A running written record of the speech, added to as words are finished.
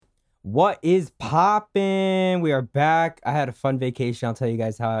What is poppin'? We are back. I had a fun vacation. I'll tell you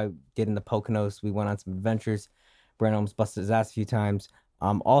guys how I did in the Poconos. We went on some adventures. Brandon almost busted his ass a few times.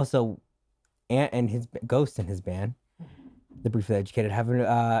 Also, Ant and his Ghost and his band, the Briefly Educated, have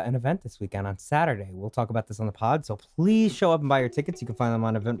an event this weekend on Saturday. We'll talk about this on the pod. So please show up and buy your tickets. You can find them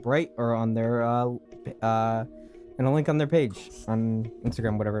on Eventbrite or on their and a link on their page on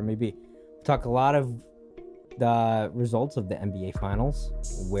Instagram, whatever it may be. We'll talk a lot of the results of the NBA Finals,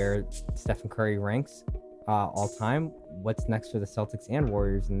 where Stephen Curry ranks all time, what's next for the Celtics and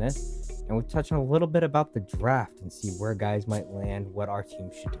Warriors in this, and we'll touch on a little bit about the draft and see where guys might land, what our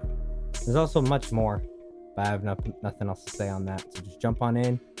team should do. There's also much more, but I have nothing else to say on that, so just jump on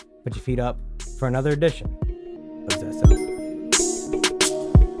in, put your feet up for another edition of ZSS.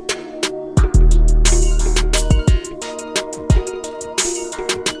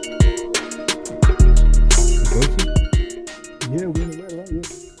 Yeah, we're in the red light,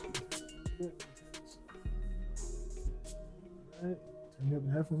 yeah. Alright, turn me up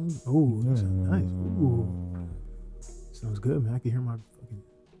the headphones. Oh, that's nice. Ooh. Sounds good, man. I can hear my fucking...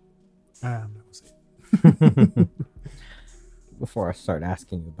 I'm not gonna say it. Before I start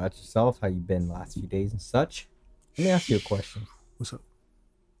asking you about yourself, how you been the last few days and such, let me ask you a question. What's up?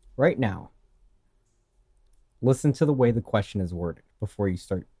 Right now, listen to the way the question is worded before you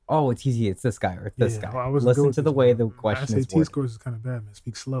start. Oh, it's easy. It's this guy or it's this guy. Listen to the way the question is SAT worded. scores is kind of bad, man.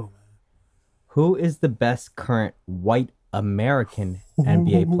 Speak slow, man. Who is the best current white American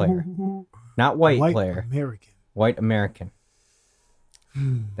NBA player? Not white player. American. White American.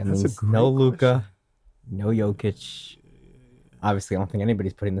 That means no Luka, no Jokic. Obviously, I don't think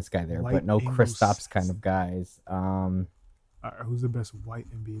anybody's putting this guy there, but no Kristaps kind of guys. All right, who's the best white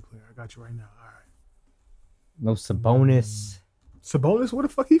NBA player? I got you right now. All right. No Sabonis. Sabonis? Where the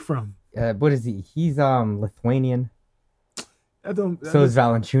fuck he from? What is he? He's Lithuanian. So is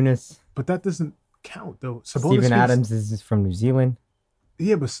Valanciunas. But that doesn't count though. Steven Adams is from New Zealand.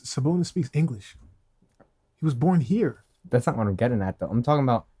 Yeah, but Sabonis speaks English. He was born here. That's not what I'm getting at though. I'm talking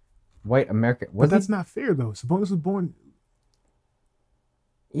about white American. But that's not fair though. Sabonis was born.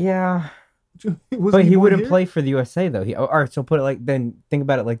 Yeah. But he wouldn't play for the USA though. All right, so put it like, then think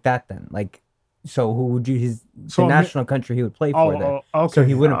about it like that then. Like, so who would you the national country he would play for then? Okay. So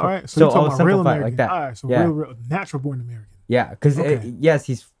he wouldn't. All right. So I'll simplify it like that. All right. So yeah. real natural born American. Yeah, because yes,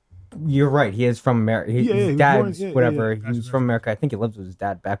 you're right. He is from America. His dad's whatever. He was from America. I think he lived with his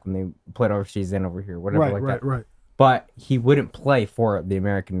dad back when they played overseas and over here, whatever that. Right. But he wouldn't play for the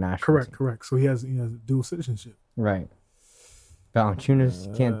American national team. Correct. So he has dual citizenship. Right.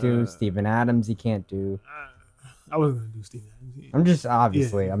 Valanciunas can't do. Steven Adams he can't do. I wasn't gonna do Steven Adams. I'm just I'm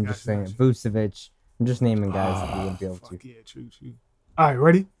just saying Vucevic. I'm just naming guys that we wouldn't be able to. Yeah, true. All right,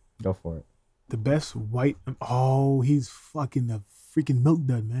 ready? Go for it. The best white. Oh, he's fucking a freaking milk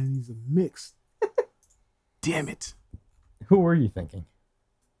dud, man. He's a mix. Damn it. Who were you thinking?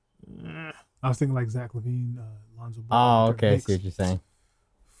 I was thinking like Zach LaVine, Lonzo Ball. Oh, okay. I see what you're saying.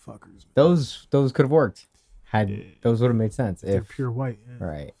 Fuckers. Man. Those could have worked. Those would have made sense. They're pure white. Yeah.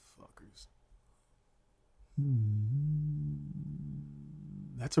 Right. Fuckers.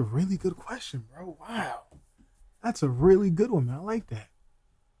 That's a really good question, bro. Wow. That's a really good one, man. I like that.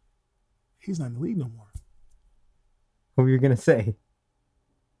 He's not in the league no more. Who were you going to say?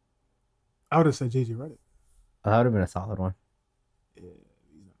 I would have said JJ Redick. Oh, that would have been a solid one. Yeah,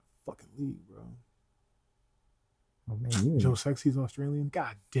 he's not in the fucking league, bro. Oh, man, Joe Sexy's Australian.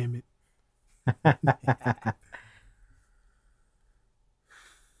 God damn it.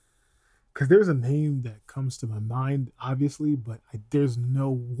 Because there's a name that comes to my mind, obviously, but there's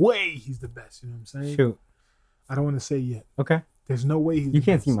no way he's the best. You know what I'm saying? Shoot. I don't want to say yet. Okay. There's no way he's You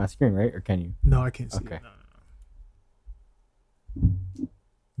can't see my screen, right? Or can you? No, I can't see it.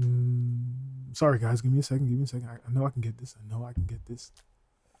 No. Sorry, guys. Give me a second. I know I can get this.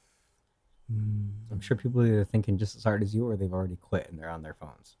 I'm sure people are either thinking just as hard as you or they've already quit and they're on their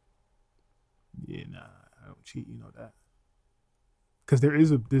phones. Yeah, nah. I don't cheat. You know that. Because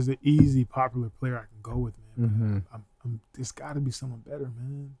there's an easy popular player I can go with, man. Mm-hmm. There's got to be someone better,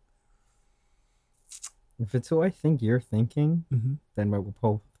 man. If it's who I think you're thinking, then we're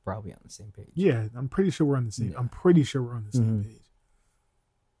both probably on the same page. Yeah, I'm pretty sure we're on the same. Yeah. I'm pretty sure we're on the same page.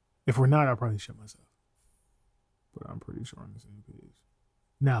 If we're not, I'll probably shit myself. But I'm pretty sure we're on the same page.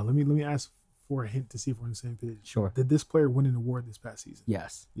 Now, let me ask for a hint to see if we're on the same page. Sure. Did this player win an award this past season?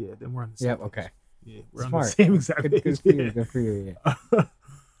 Yes. Yeah, then we're on the same page. Okay. Yeah, we're Smart. on the same exact page. Good for you.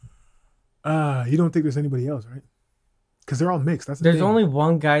 Yeah. You don't think there's anybody else, right? Because they're all mixed. There's only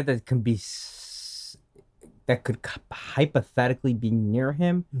one guy that can be that could hypothetically be near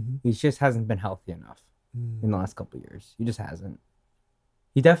him. He just hasn't been healthy enough in the last couple of years. He just hasn't.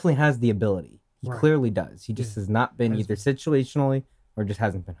 He definitely has the ability. He Right. clearly does. He just Yeah. has not been Has either situationally or just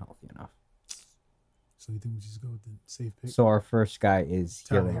hasn't been healthy enough. So you think we just go with the safe pick? So our first guy is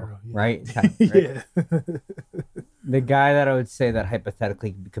Tyler Hero, yeah. right? Tyler, right? Yeah. The guy that I would say that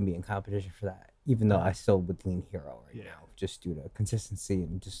hypothetically can be in competition for that, even though Uh-huh. I still would lean Hero right Yeah. now, just due to consistency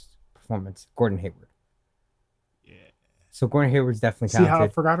and just performance. Gordon Hayward. Yeah. So Gordon Hayward's definitely See how I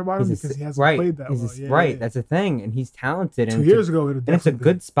talented. forgot about him He's because he hasn't right. played that He's well. a- Yeah, right. yeah. That's a thing, and he's talented. And 2 years ago, and it's a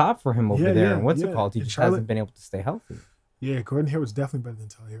good spot for him over Yeah, there. yeah, And what's it yeah. called? He And just Charlotte- hasn't been able to stay healthy. Yeah, Gordon Hayward's definitely better than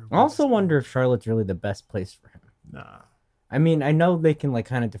Tyler Hero. I also wonder if Charlotte's really the best place for him. Nah. I mean, I know they can like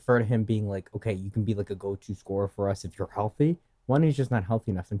kind of defer to him being like, okay, you can be like a go-to scorer for us if you're healthy. One, he's just not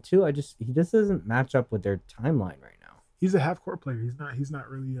healthy enough, and two, he just doesn't match up with their timeline right now. He's a half court player. He's not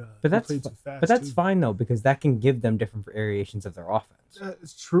really But he that's played too fast. but that's too. fine though, because that can give them different variations of their offense.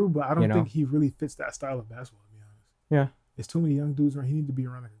 It's true, but I don't You know? think he really fits that style of basketball, to be honest. Yeah. There's too many young dudes around. He need to be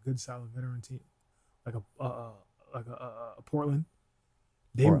around like a good solid veteran team. Like a Portland.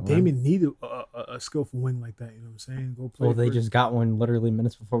 Portland. Damon needed a skillful wing like that, you know what I'm saying? Go play. Well, they for- just got one literally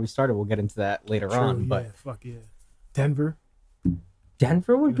minutes before we started. We'll get into that later True, on. yeah, But fuck yeah. Denver.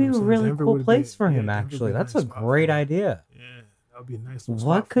 Denver would You know be what a I'm saying? really Denver cool would be- place for yeah, him, Denver would actually. be a That's nice a spot great for him. idea. Yeah, that would be a nice little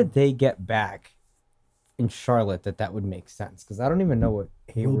What spot for could him. they get back in Charlotte that would make sense? Because I don't even know what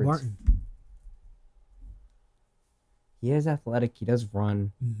Will Hayward's. Barton. He is athletic. He does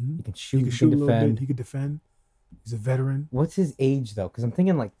run. Mm-hmm. He can shoot. He He can can shoot a little bit. defend. He could defend. He's a veteran. What's his age though? Because I'm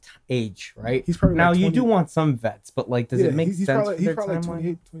thinking like age, right? He's probably now like you 20 do want some vets, but like, does it make he's sense probably, for he's their probably like timeline?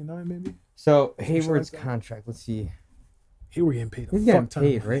 28, 29 maybe. So Something Hayward's like that. contract. Let's see. He were getting paid a He's getting fuck ton.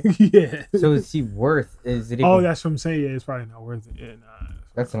 paid, right? Yeah. So is he worth? Is it? Even, Oh, that's what I'm saying. Yeah, it's probably not worth it. Yeah, nah.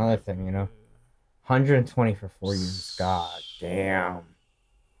 that's another thing, you know. 120 for 4 years. God damn,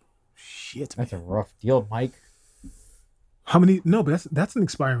 Shit, that's a man. rough deal, Mike. How many? No, but that's an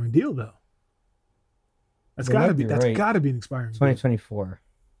expiring deal though. That's They gotta might be. be That's right. gotta be an expiring deal. 2024.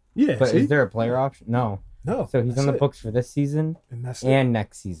 Yeah, But see? is there a player option? No. No. So he's on the that's it. books for this season and that's it. and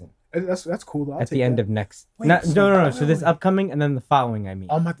next season. That's cool though. I'll At take the end that. of next. Wait, No, so- no. wait, So this wait. upcoming and then the following. I mean,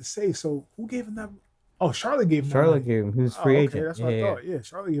 I'm about to say. So who gave him that? Oh, Charlotte gave him. that Charlotte money. gave him. He was Oh, free okay, agent. that's Yeah, what I yeah. thought. Yeah,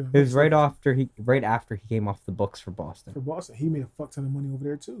 Charlotte gave him. It was money. right after he came off the books for Boston. For Boston. He made a fuck ton of money over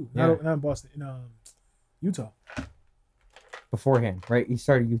there too. Yeah. Not in Boston, in Utah. Beforehand, right? He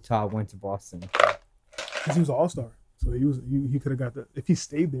started Utah, went to Boston. Because he was an all-star. So he could have got the if he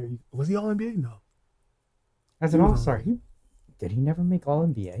stayed there. Was he all NBA? No. As an He was all-star, on- did he never make All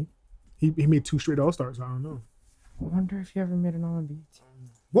NBA? He made 2 straight all-stars. I don't know. I wonder if he ever made an All NBA team.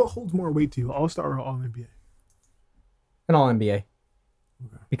 What holds more weight to you, all-star or all NBA? An All NBA.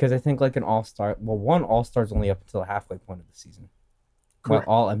 Okay. Because I think like an All-Star, well, one All-Star is only up until the halfway point of the season. Correct.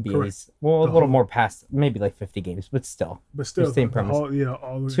 Well, All NBAs, Correct. well, a The little whole- more past, maybe like 50 games, but still. But still, same the premise. all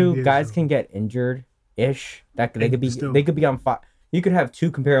the Two NBA guys show. can get injured ish. That they And could be still- they could be on fire. You could have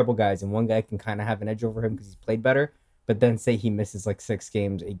two comparable guys, and one guy can kind of have an edge over him because he's played better. But then say he misses like 6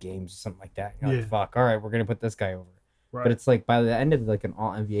 games, 8 games, something like that. You're Yeah. like, fuck. All right, we're gonna put this guy over. Right. But it's like by the end of like an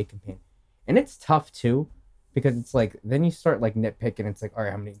All NBA campaign, and it's tough too, because it's like then you start like nitpicking. It's like, all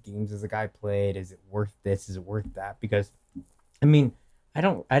right, how many games has the guy played? Is it worth this? Is it worth that? Because, I mean, I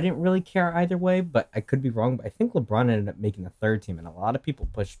didn't really care either way, but I could be wrong. But I think LeBron ended up making the third team, and a lot of people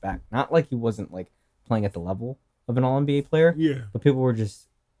pushed back. Not like he wasn't like playing at the level of an All NBA player, yeah. but people were just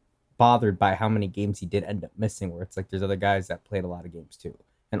bothered by how many games he did end up missing. Where it's like there's other guys that played a lot of games too,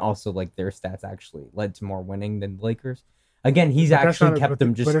 and also like their stats actually led to more winning than the Lakers. Again, he's But that's actually not- kept but-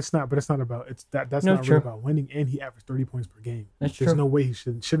 them just. But it's not about that's No, not true. really about winning. And he averaged 30 points per game. That's There's true. no way he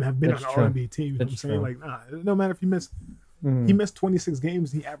shouldn't have been That's on an true. All NBA team. You know what I'm That's saying? true. Like, nah, no matter if he missed. Mhm. He missed 26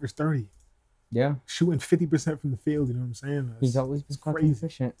 games. And he averaged 30, Yeah, shooting 50% from the field. You know what I'm saying? he's That's always been fucking crazy.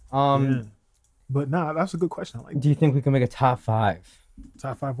 efficient. Yeah. But nah, that's a good question. I like Do you think we can make a top 5?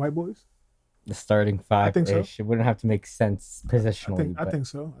 top 5 white boys. The starting 5 think so. ish. It wouldn't have to make sense positionally. I but- think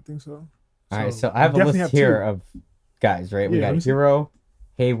so. All right, so I have a definitely list two. here of guys. Right, we Yeah, let me got see. Hero,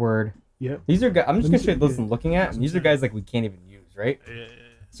 Hayward. Yep. These are guys. I'm just Let me gonna show you the see, list yeah. I'm looking at. That's And these what are I'm guys like we can't even use. Right. Yeah.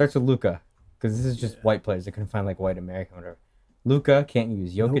 Starts with Luca, because this is just Yeah. white players. I couldn't find like white American or whatever. Luca can't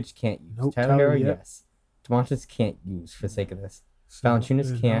use. Jokic Nope. can't use. Nope. Tyler Tyler, Hero, yep. yes. Demontis can't use for the sake of this. So,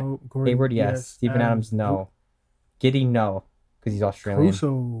 Valanciunas can't. no, Gordon, Hayward, yes. Steven Adams, no. nope. Giddy, no, because he's Australian.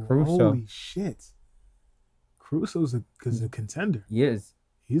 Caruso. Holy shit. Caruso's a contender. He is.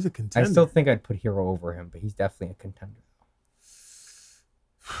 He's a I contender. still think I'd put Hero over him, but he's definitely a contender.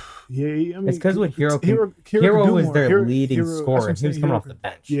 Yeah, I mean, It's 'cause with Hero Hero Hero could do was more. their Hero- leading Hero- that's what scorer, I'm and he saying, was coming Hero off the could-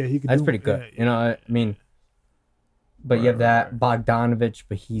 bench. Yeah, he could. That's do- pretty good. yeah, You know, I mean, but you have Right, that right. Bogdanovich,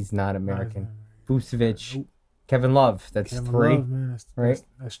 but he's not Not as American. American. Vucevic Nope. Kevin Love. That's Kevin 3. Love, man. right?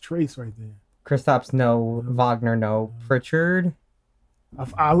 That's Trace right there. Kristaps, no. Wagner, no. Pritchard.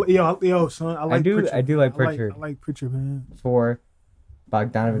 Yo, son, I like Pritchard. I do like Pritchard. I like Pritchard, man. 4.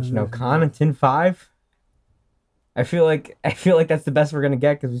 Bogdanovich, no. Connaughton, 5. I feel like that's the best we're gonna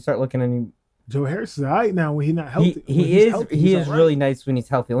get because we start looking at him. Joe Harris is all right now when he's not healthy. He is really nice when he's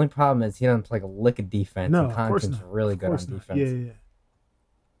healthy. The only problem is he doesn't play like a lick of defense. No, and Connaughton's really good on defense. Yeah.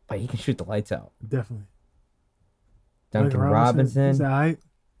 But he can shoot the lights out. Definitely. Duncan Robinson. He's all right.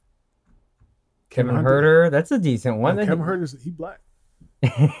 Kevin Huerter, that's a decent one. Kevin Huerter, he black.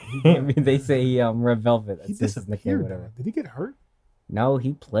 I mean, they say he Red Velvet. That's he disappeared. Whatever. Did he get hurt? No,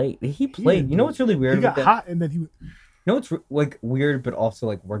 he played. He played. You know what's really weird? He got hot and then he. You know what's like weird, but also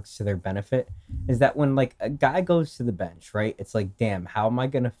like works to their benefit, is that when like a guy goes to the bench, right? It's like, damn, how am I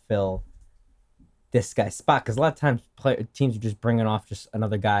gonna fill this guy's spot? Because a lot of times teams are just bringing off just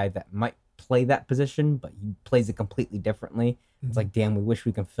another guy that might play that position, but he plays it completely differently. Mm-hmm. It's like, damn, we wish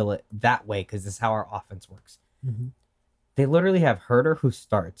we can fill it that way because this is how our offense works. Mm-hmm. They literally have Huerter who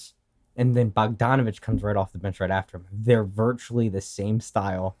starts, and then Bogdanovich comes right off the bench right after him. They're virtually the same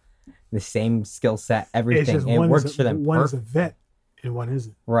style. The same skill set, everything. It works for them. One is a vet and one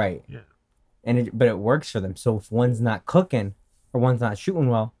isn't. Right. Yeah. But it works for them. So if one's not cooking or one's not shooting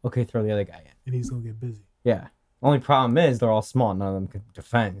well, okay, throw the other guy in. And he's gonna get busy. Yeah. Only problem is they're all small. None of them can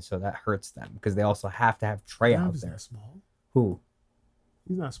defend, so that hurts them because they also have to have Trey out there. Not small. Who?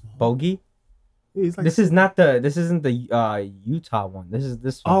 He's not small. Bogey. Yeah, he's like this isn't the Utah one. This is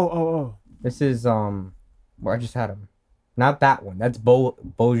this one. Oh. This is where I just had him. Not that one. That's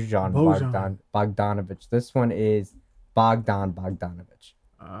Bojan Bogdanovich. This one is Bogdanovich.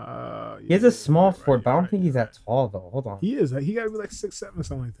 He has a small forward, but I don't think he's that tall though. Hold on. He is. He got to be like 6'7" or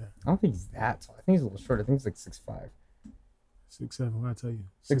something like that. I don't think he's that tall. I think he's a little shorter. I think he's like 6'5". 6'7". What I tell you?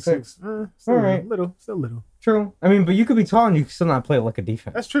 6'6". Still all right. Still little. True. I mean, but you could be tall and you can still not play like a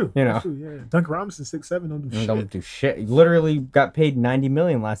defense. That's true. You know. That's true, yeah. Duncan Robinson 6'7". Don't do shit. He literally got paid $90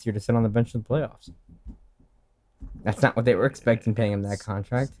 million last year to sit on the bench in the playoffs. That's not what they were expecting, paying him that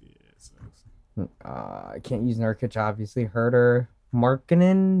contract. I can't use Nurkic, obviously. Herder.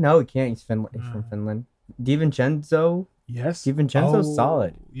 Markkanen? No, he can't. He's from Finland. DiVincenzo? Yes. DiVincenzo's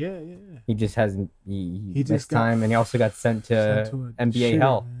solid. Yeah. He just hasn't. He missed time, and he also got sent to NBA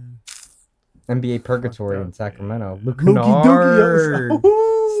hell. Man. NBA purgatory in Sacramento. Luke Kennard.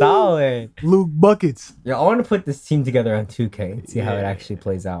 Solid. Luke Buckets. Yeah, I want to put this team together on 2K and see how it actually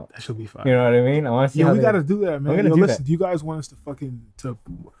plays out. That should be fun. You know what I mean? I want to see how we got to do that, man. We're gonna do listen, do you guys want us to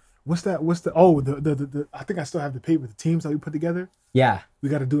what's the I think I still have the paper, the teams that we put together. Yeah. We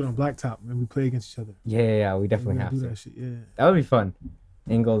got to do it on blacktop and we play against each other. Yeah, we definitely have to. Do that shit, yeah. That would be fun.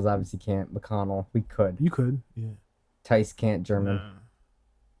 Ingles obviously can't. McConnell, we could. You could, yeah. Tice can't. German. Nah.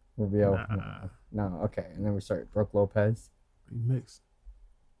 Rubio. No, okay. And then we start Brooke Lopez. He mixed.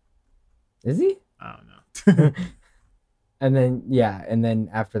 Is he? I don't know. and then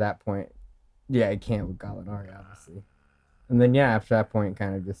after that point, I can't with Gallinari, obviously. And then after that point,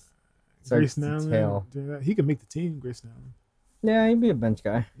 kind of just starts to tail. He can make the team, Grace now. Yeah, he'd be a bench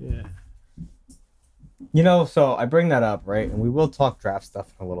guy. Yeah. You know, so I bring that up, right? And we will talk draft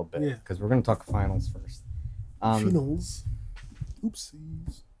stuff in a little bit because we're gonna talk finals first. Finals.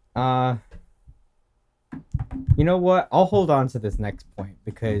 Oopsies. You know what? I'll hold on to this next point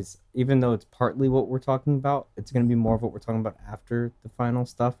because even though it's partly what we're talking about, it's going to be more of what we're talking about after the final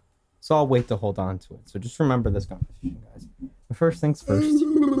stuff. So I'll wait to hold on to it. So just remember this conversation, guys. But first things first,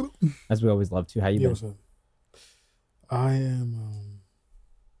 as we always love to. How you been? I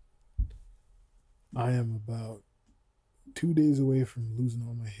am about 2 days away from losing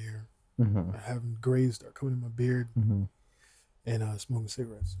all my hair. Mm-hmm. Having grays start coming in my beard. Mm-hmm. And smoking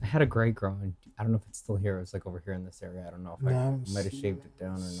cigarettes. I had a gray growing. I don't know if it's still here. It's like over here in this area. I don't know if I might have shaved it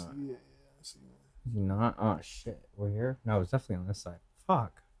down or not. Yeah, I see it. Not? Oh, shit. We're here? No, it's definitely on this side.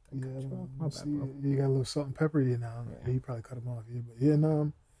 Fuck. Yeah, you got a little salt and pepper here now. Yeah, you probably cut them off. Yeah, but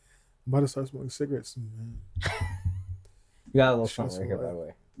I'm about to start smoking cigarettes soon, man. You got a little something right here, by the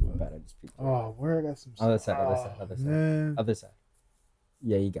way. Bad, I just peeked. Oh, where I got some. Other side.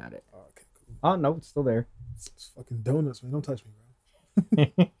 Yeah, you got it. Oh, okay, cool. Oh, no, it's still there. It's fucking donuts, man. Don't touch me, bro.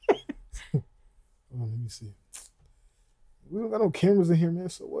 Let me see. We don't got no cameras in here, man.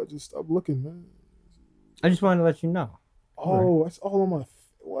 So what? Just stop looking, man. I just wanted to let you know. Oh, that's all on my.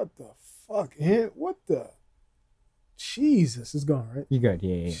 What the fuck? What the? Jesus, it's gone, right? You good?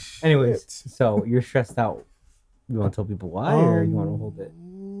 Yeah. Anyways, so you're stressed out. You want to tell people why, or you want to hold it?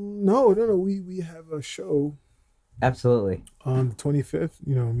 No. We have a show. Absolutely. On the 25th.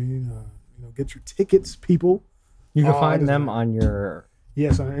 You know what I mean? Get your tickets, people. You can find them on your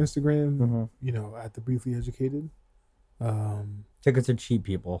Yes, on Instagram, Mhm. you know, at the Briefly Educated. Tickets are cheap,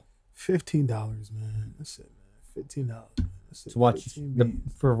 people. $15, man. That's it, man. $15. That's it. To watch 15 the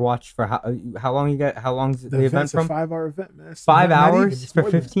beats. for how long you got? How long's the event event's from? a 5-hour event, man. It's 5 hours It's for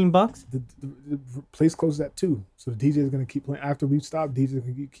more than- $15. The place closes at 2, so the DJ is gonna keep playing after we stop. DJ is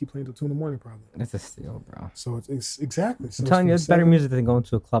gonna keep playing till 2 in the morning, probably. That's a steal, bro. So it's exactly. So I'm telling you, it's it's better from music than going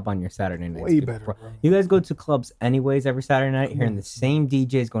to a club on your Saturday night. Way better, bro. You guys go to clubs anyways every Saturday night, Come hearing on, the same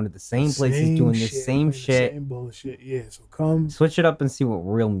DJs, going to the same places, doing the same playing shit. the same bullshit. Yeah. So come. Switch it up and see what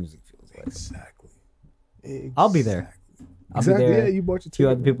real music feels like. Exactly. I'll be there. I'll be Exactly. there. Yeah, you bought your Two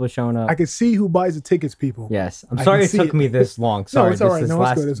ticket. other people showing up. I can see who buys the tickets, people. Yes. I'm I sorry can it see took it. me this long. No, Sorry, it's all right. this No, it's good,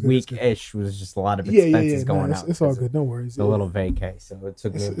 last it's good, it's good. week-ish was just a lot of Yeah, expenses going no, out. it's all because good. No worries. of the little vacay, so it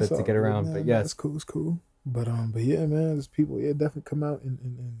took me a bit to get around. Man, but man, yes, it's cool. It's cool. But yeah, man, there's people. Yeah, definitely come out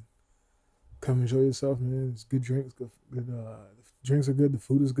and come enjoy yourself, man. It's good drinks. Good. The drinks are good. The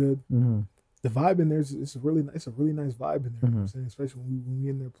food is good. mm-hmm. The vibe in there is it's a really nice vibe in there. You know what I'm saying, especially when we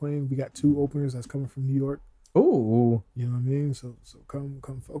in there playing. We got 2 openers that's coming from New York. Ooh. You know what I mean? So come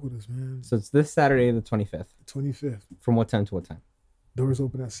fuck with us, man. So it's this Saturday, the 25th. 25th. From what time to what time? Doors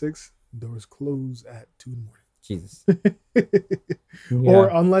open at 6. Doors close at 2 in the morning. Jesus. Or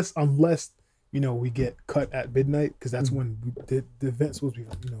unless you know we get cut at midnight, because that's when the event's supposed to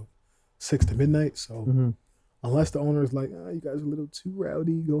be 6 to midnight. So unless the owner is like, you guys are a little too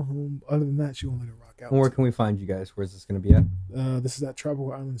rowdy, go home. Other than that, she won't let it rock out. And where can we find you guys? Where's this going to be at? This is at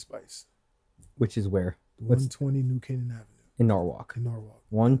Tropical Island Spice. Which is where? 120 New Canaan Avenue. In Norwalk.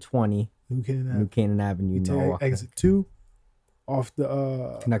 120 New Canaan Avenue. New Canaan Avenue, You take Norwalk. exit 2 off the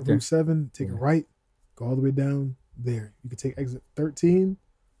Connector. Route 7, take a right, go all the way down there. You can take exit 13,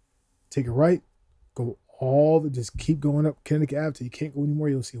 take a right, go just keep going up Connecticut Ave till you can't go anymore.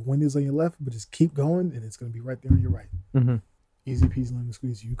 You'll see Wendy's on your left, but just keep going and it's going to be right there on your right. Mm-hmm. Easy peasy lemon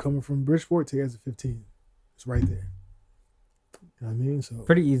squeeze. You coming from Bridgeport, take exit 15. It's right there. You know what I mean? So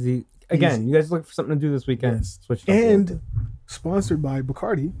pretty easy. Again, you guys look for something to do this weekend. Yes. Switch it up a little bit. Sponsored by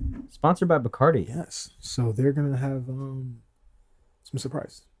Bacardi. Sponsored by Bacardi. Yes. So they're gonna have some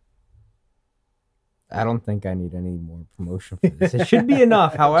surprise. I don't think I need any more promotion for this. It should be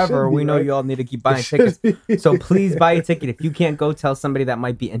enough. However, we know you all need to keep buying tickets. So please buy a ticket. If you can't go, tell somebody that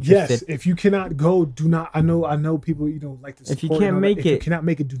might be interested. Yes. If you cannot go, do not. I know people like to support. If you can't make If it, you cannot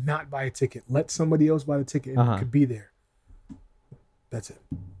make it, do not buy a ticket. Let somebody else buy the ticket and it could be there. That's it.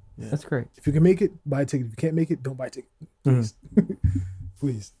 Yeah. That's great. If you can make it, buy a ticket. If you can't make it, don't buy a ticket. Please.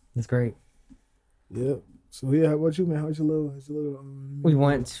 Please. That's great. Yeah. So yeah, how about you, man? How's your little we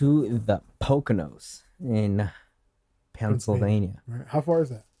went to the Poconos in Pennsylvania. Right. How far is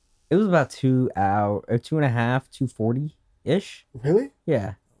that? It was about 2 hours, 2.5, 240-ish. Really?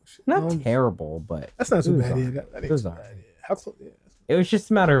 Yeah. Not terrible, but that's not too bad. Right. Yeah, that it was too alright. bad. Yeah. How close? Yeah. It was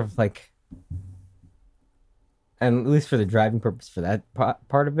just a matter of like, and at least for the driving purpose for that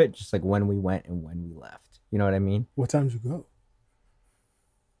part of it, just like when we went and when we left. You know what I mean? What time did you go?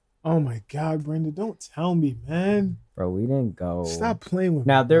 Oh my God, Brenda, don't tell me, man. Bro, we didn't go. Stop playing with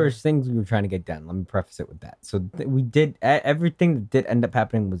me. Now, there was things we were trying to get done. Let me preface it with that. So we did, everything that did end up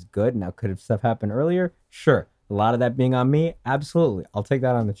happening was good. Now, could have stuff happened earlier? Sure. A lot of that being on me? Absolutely. I'll take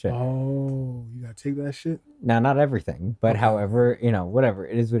that on the chin. Oh, you gotta take that shit? Now, not everything, but however, whatever.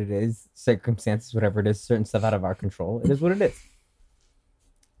 It is what it is. Circumstances, whatever it is, certain stuff out of our control. It is what it is.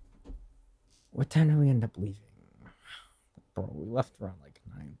 What time did we end up leaving? Bro, we left around like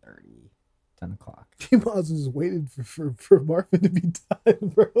 9:30, 10 o'clock. You might as well just waited for Marvin to be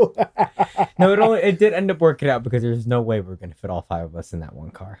done, bro. No, it did end up working out because there's no way we're going to fit all 5 of us in that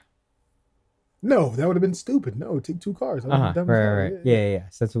one car. No, that would have been stupid. No, take 2 cars. Right. Yeah.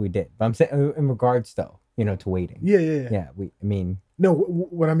 So that's what we did. But I'm saying in regards though, to waiting. Yeah. Yeah, no,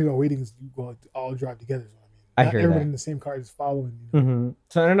 what I mean by waiting is you go all drive together. Is what I mean. Not hear everybody that. in the same car is following.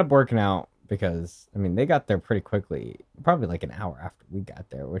 So it ended up working out because they got there pretty quickly, probably like an hour after we got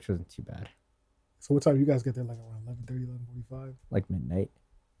there, which wasn't too bad. So what time you guys get there? Like around 11:30, 11:45? Like midnight.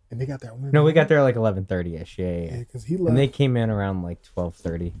 And they got there. No, we got there like 11:30ish. Yeah. Because he left. And they came in around like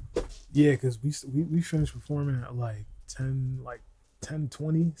 12:30. Yeah, because we finished performing at like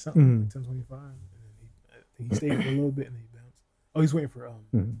 10:20 something, like 10:25, and then he stayed for a little bit and then he bounced. Oh, he's waiting for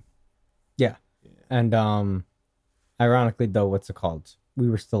Yeah. And ironically though, what's it called? We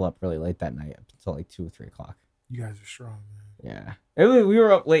were still up really late that night up until like 2 or 3 o'clock. You guys are strong, man. Yeah, we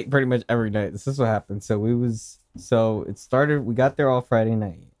were up late pretty much every night. This is what happened. So it started. We got there all Friday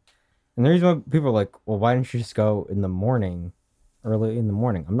night, and the reason why people are like, "Well, why didn't you just go in the morning, early in the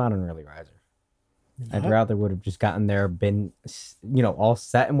morning?" I'm not an early riser. I'd rather would have just gotten there, been all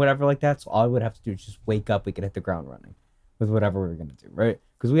set and whatever like that. So all I would have to do is just wake up. We could hit the ground running. with whatever we were gonna do, right?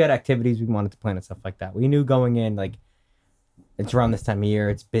 Because we had activities we wanted to plan and stuff like that. We knew going in like it's around this time of year,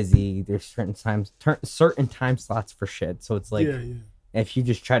 it's busy. There's certain time slots for shit. So it's like if you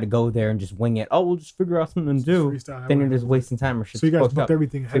just try to go there and just wing it, oh, we'll just figure out something to do, then you're just wasting time or shit. So you guys booked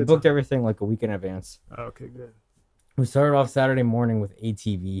everything ahead of time? We booked everything like a week in advance. Okay, good. We started off Saturday morning with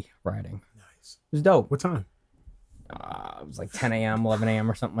ATV riding. Nice. It was dope. What time? It was like 10 a.m., 11 a.m.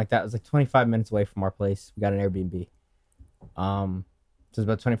 or something like that. It was like 25 minutes away from our place. We got an Airbnb. So it was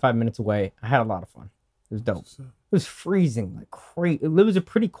about 25 minutes away. I had a lot of fun. It was dope. It was freezing like crazy. It was a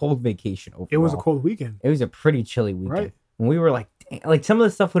pretty cold vacation overall. It was a cold weekend. It was a pretty chilly weekend. Right. And we were like some of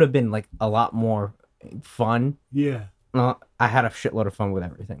the stuff would have been like a lot more fun. Yeah. I had a shitload of fun with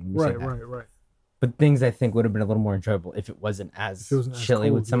everything. Right. But things I think would have been a little more enjoyable if it wasn't as chilly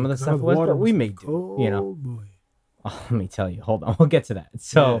cold, with some of the stuff it was. But we made do, you know. Boy. Oh, let me tell you. Hold on. We'll get to that.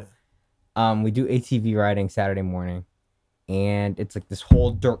 So, we do ATV riding Saturday morning. And it's like this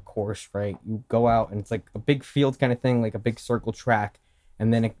whole dirt course, right? You go out and it's like a big field kind of thing, like a big circle track.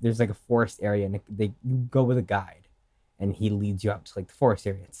 And then there's like a forest area and you go with a guide. And he leads you out to like the forest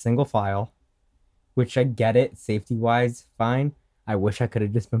area. It's single file, which I get it. Safety-wise, fine. I wish I could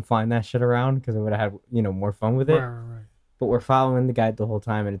have just been flying that shit around because I would have had, more fun with it. Right. But we're following the guide the whole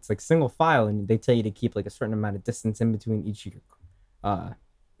time. And it's like single file. And they tell you to keep like a certain amount of distance in between each of your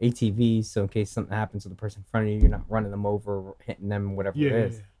ATVs, so in case something happens to the person in front of you, you're not running them over or hitting them, whatever it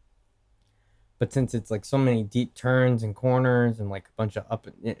is. Yeah. But since it's like so many deep turns and corners and like a bunch of up,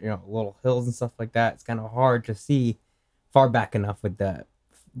 little hills and stuff like that, it's kind of hard to see far back enough with the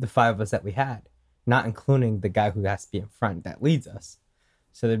five of us that we had, not including the guy who has to be in front that leads us.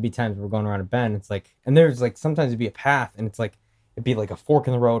 So there'd be times we're going around a bend. It's like, and there's like sometimes it'd be a path, and it's like it'd be like a fork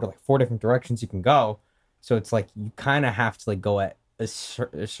in the road or like 4 different directions you can go. So it's like you kind of have to like go at a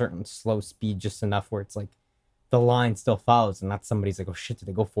certain slow speed just enough where it's like the line still follows and not somebody's like, oh shit, did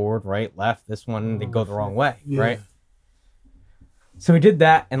they go forward, right, left, this one, they go the wrong way, right? So we did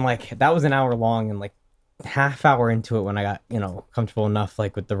that, and like that was an hour long, and like half hour into it when I got comfortable enough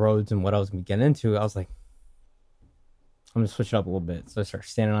like with the roads and what I was gonna get into, I was like, I'm gonna switch it up a little bit. So I started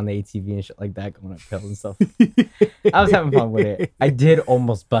standing on the ATV and shit like that, going up hills and stuff. I was having fun with it. I did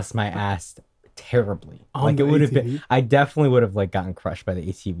almost bust my ass terribly. Like it would have been, I definitely would have like gotten crushed by the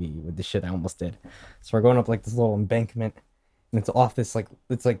ATV with the shit I almost did. So we're going up like this little embankment, and it's off this like,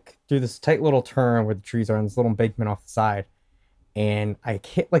 it's like through this tight little turn where the trees are, and this little embankment off the side, and I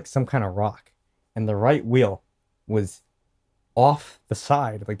hit like some kind of rock, and the right wheel was off the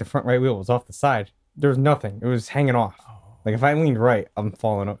side, like the front right wheel was off the side. There was nothing, it was hanging off. Like if I leaned right, I'm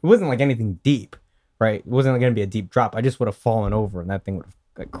falling over. It wasn't like anything deep, right? It wasn't like gonna be a deep drop. I just would have fallen over, and that thing would have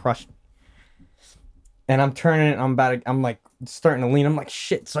like crushed me. And I'm turning, I'm like starting to lean. I'm like,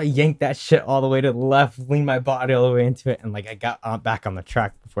 shit. So I yanked that shit all the way to the left, leaned my body all the way into it, and like I got back on the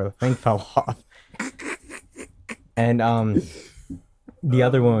track before the thing fell off. And the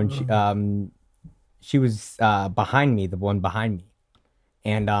other one, she was behind me, the one behind me,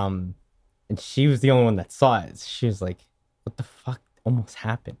 and she was the only one that saw it. She was like, "What the fuck almost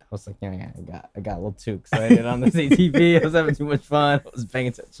happened?" I was like, yeah, I got a little too excited on this ATV. I was having too much fun. I was paying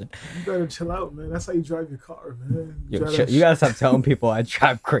attention. You better chill out, man. That's how you drive your car, man. You gotta stop telling people I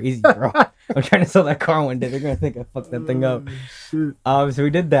drive crazy, bro. I'm trying to sell that car one day. They're gonna think I fucked that thing up. Shit. So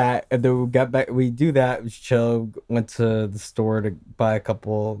we did that, and then we got back. We do that. We chill. Went to the store to buy a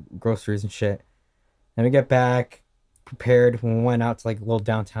couple groceries and shit. And we get back, prepared. When we went out to like a little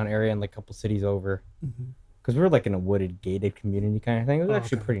downtown area and like a couple cities over. Mm-hmm. Because we were like in a wooded, gated community kind of thing. It was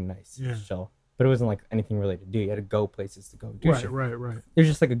actually pretty nice. Yeah. Chill. But it wasn't like anything really to do. You had to go places to go do shit. Right. It was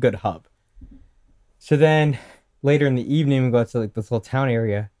just like a good hub. So then later in the evening, we go to like this little town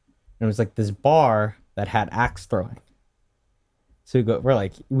area. And it was like this bar that had axe throwing. So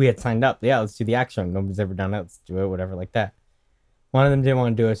we had signed up. Yeah, let's do the axe throwing. Nobody's ever done it. Let's do it, whatever like that. One of them didn't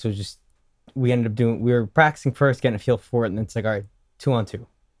want to do it. So it was just, we were practicing first, getting a feel for it. And then it's like, all right, 2-on-2.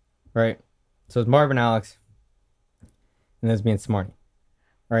 Right? So it's Marvin, Alex. And there's me and Smarty.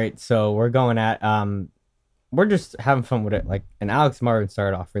 All right, so we're going at, we're just having fun with it. Like, and Alex and Marvin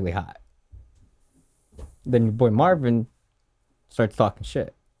started off really hot. Then your boy Marvin starts talking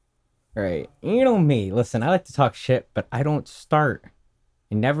shit. All right, you know me. Listen, I like to talk shit, but I don't start.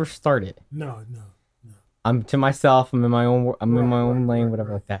 I never started. No. I'm to myself. I'm in my own lane,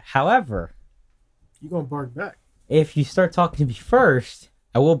 whatever like that. However, you gonna bark back. If you start talking to me first,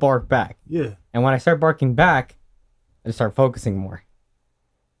 I will bark back. Yeah. And when I start barking back, I just start focusing more.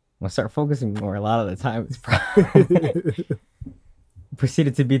 When I start focusing more, a lot of the time it's probably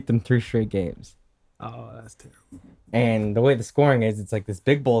proceeded to beat them 3 straight games. Oh, that's terrible. And the way the scoring is, it's like this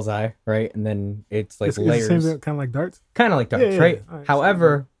big bullseye, right? And then it's like It's layers. the same kind of like darts? Kind of like darts, Yeah, right? All right,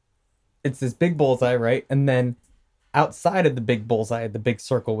 However, it's this big bullseye, right? And then outside of the big bullseye, the big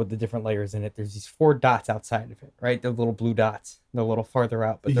circle with the different layers in it, there's these 4 dots outside of it, right? The little blue dots. They're a little farther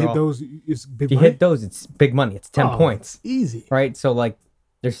out. But you hit those, it's big if you money? hit those, it's big money. It's 10 points. Easy. Right? So, like,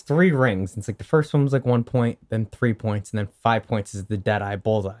 there's 3 rings. It's like the first one was like 1 point, then 3 points, and then 5 points is the dead eye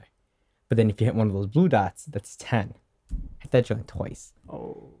bullseye. But then if you hit one of those blue dots, that's 10. Hit that joint twice.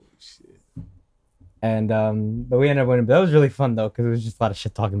 Oh, shit. And but we ended up winning. But that was really fun though, because it was just a lot of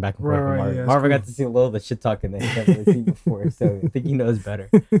shit talking back and forth. Right, With Marvin. yeah, Marvin cool. got to see a little of the shit talking that he never really seen before, so I think he knows better.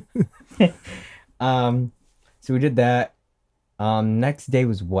 So we did that. Next day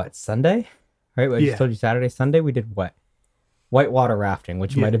was what? Sunday, right? I just told you Saturday. Sunday we did what? Whitewater rafting,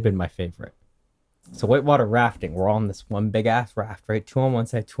 which might have been my favorite. So whitewater rafting, we're on this one big ass raft, right? 2 on one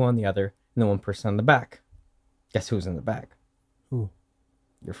side, 2 on the other, and then 1 person on the back. Guess who's in the back? Who?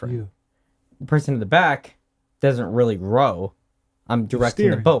 Your friend. You. The person in the back doesn't really row. I'm directing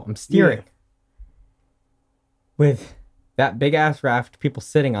the boat. I'm steering. Yeah. With that big ass raft, people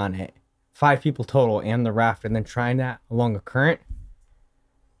sitting on it, 5 people total, and the raft, and then trying that along a current.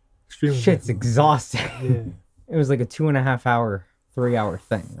 Extremely shit's exhausting. Yeah. It was like a 2.5 hour, 3 hour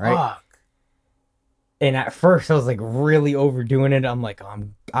thing, right? Fuck. And at first, I was like really overdoing it. I'm like,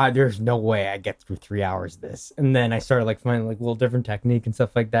 there's no way I get through 3 hours of this. And then I started like finding like a little different technique and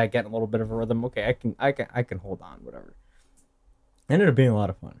stuff like that, getting a little bit of a rhythm. Okay, I can hold on, whatever. Ended up being a lot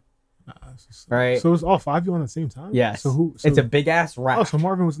of fun. Right. So it was all 5 of you on the same time? Yes. So it's a big ass raft. Oh, so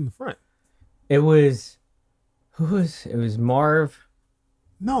Marvin was in the front. It was Marv.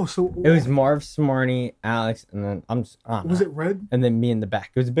 No, so it was Marv, Smarty, Alex, and then was it red? And then me in the back.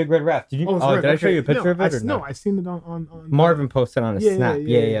 It was a big red raft. Did you? Oh, did I show you a picture of it or no? No, I seen it on Marvin posted on a snap.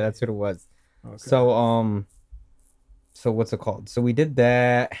 Yeah, that's what it was. Okay. So so what's it called? So we did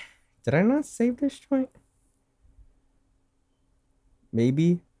that. Did I not save this joint?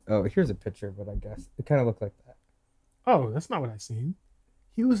 Maybe. Oh, here's a picture of it. I guess it kind of looked like that. Oh, that's not what I seen.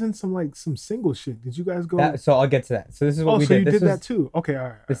 He was in some single shit. Did you guys go? So I'll get to that. So this is what we did. Oh, so you did that too? Okay, all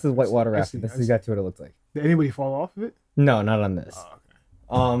right. This is whitewater rafting. This is exactly what it looks like. Did anybody fall off of it? No, not on this.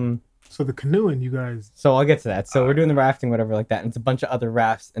 Oh, okay. So the canoeing, you guys. So I'll get to that. So we're doing the rafting, whatever, like that, and it's a bunch of other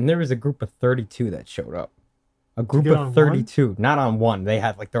rafts, and there was a group of 32 that showed up. A group of 32, not on one. They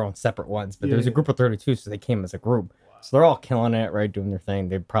had like their own separate ones, but there was a group of 32, so they came as a group. Wow. So they're all killing it, right, doing their thing.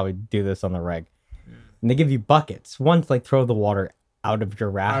 They probably do this on the reg, and they give you buckets. One to like throw the water out of your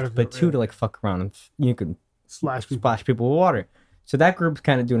raft, but 2 to like fuck around and you can splash people with water. So that group's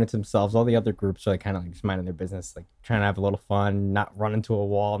kind of doing it to themselves. All the other groups are like kind of like just minding their business, like trying to have a little fun, not run into a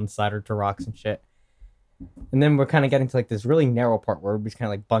wall and slide or to rocks and shit. And then we're kind of getting to like this really narrow part where everybody's kind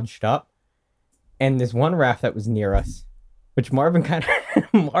of like bunched up. And there's one raft that was near us, which Marvin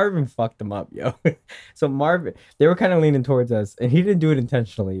Marvin fucked them up, yo. So Marvin, they were kind of leaning towards us, and he didn't do it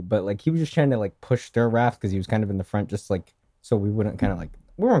intentionally, but like he was just trying to like push their raft because he was kind of in the front, just like so we wouldn't kind of like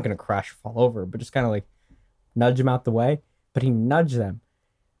we weren't gonna crash or fall over, but just kind of like nudge them out the way. But he nudged them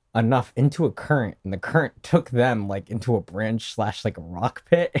enough into a current, and the current took them like into a branch / like a rock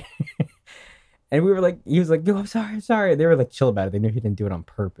pit. And we were like, he was like, "Yo, I'm sorry." They were like chill about it. They knew he didn't do it on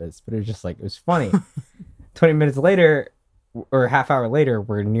purpose, but it was just like, it was funny. 20 minutes later, or a half hour later,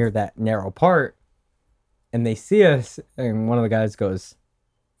 we're near that narrow part, and they see us, and one of the guys goes,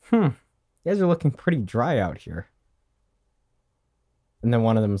 you guys are looking pretty dry out here. And then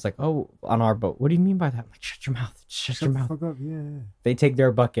one of them was like, "Oh, on our boat. What do you mean by that?" I'm like, "Shut your mouth. Shut your mouth." Fuck up. Yeah. They take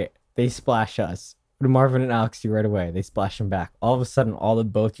their bucket. They splash us. What do Marvin and Alex do right away? They splash them back. All of a sudden, all the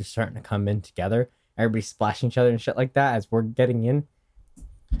boats are starting to come in together. Everybody's splashing each other and shit like that as we're getting in.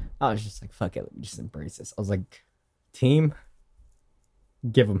 I was just like, fuck it. Let me just embrace this. I was like, team,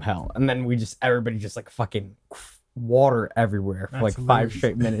 give them hell. And then everybody just like fucking water everywhere for like 5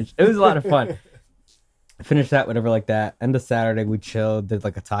 straight minutes. It was a lot of fun. Finished that, whatever, like that. End of Saturday, we chilled, did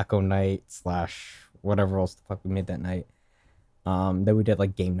like a taco night / whatever else the fuck we made that night. Then we did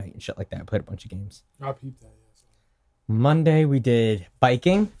like game night and shit like that. Played a bunch of games. I'll peep that. Monday we did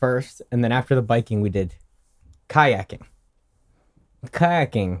biking first, and then after the biking we did kayaking.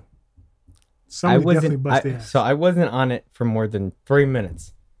 Kayaking. I wasn't on it for more than 3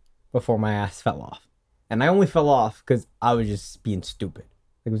 minutes before my ass fell off, and I only fell off because I was just being stupid.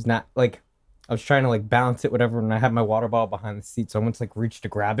 It was not like I was trying to like balance it, whatever, and I had my water bottle behind the seat, so I went to like reach to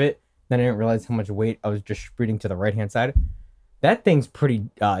grab it. Then I didn't realize how much weight I was distributing to the right hand side. That thing's pretty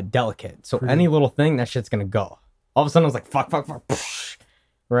delicate, so any little thing, that shit's gonna go. All of a sudden, I was like, fuck,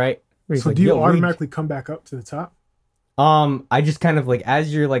 right? So do you automatically come back up to the top? I just kind of like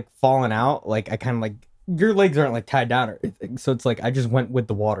as you're like falling out, like I kind of like your legs aren't like tied down or anything. So it's like I just went with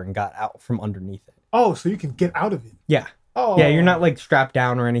the water and got out from underneath it. Oh, so you can get out of it. Yeah. Oh, Yeah, you're not like strapped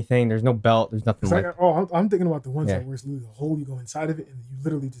down or anything. There's no belt. There's nothing it's like. like, oh, I'm thinking about the ones Yeah. that where it's literally a hole, you go inside of it, and you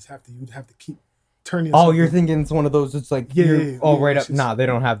literally just have to, you'd have to keep turning. Oh, yourself you're over. thinking it's one of those. It's like Yeah, you're yeah, all yeah, right it's up. just- Nah, they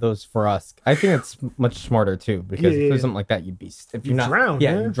don't have those for us. I think it's much smarter too because Yeah, if it was yeah. something like that, you'd be if You you're not drown.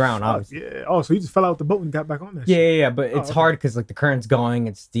 Yeah, man. you drown. Fuck, Obviously. yeah. Oh, so you just fell out the boat and got back on that. Yeah, shit. yeah, yeah. But Oh, it's okay. hard because like the current's going.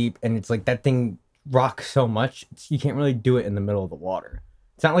 It's deep and it's like that thing rocks so much. You can't really do it in the middle of the water.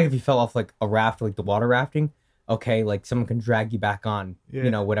 It's not like if you fell off like a raft, like the water rafting. Okay, like someone can drag you back on. Yeah.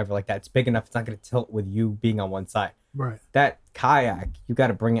 You know, whatever like that. It's big enough. It's not going to tilt with you being on one side. Right. That kayak, you got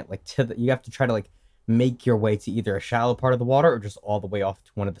to bring it like to the. You have to try to like make your way to either a shallow part of the water or just all the way off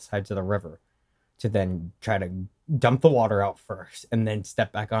to one of the sides of the river, to then try to dump the water out first and then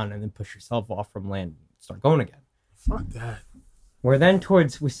step back on and then push yourself off from land and start going again. Fuck that. We're then we're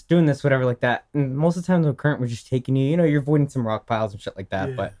doing this whatever like that, and most of the time the current was just taking you. You know, you're avoiding some rock piles and shit like that,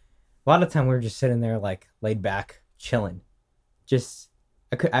 Yeah. but a lot of the time we were just sitting there like laid back, chilling. Just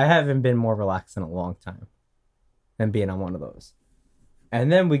I haven't been more relaxed in a long time than being on one of those.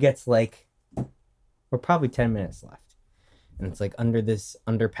 And then we get to like we're probably 10 minutes left, and it's like under this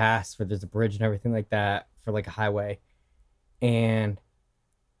underpass where there's a bridge and everything like that for like a highway, and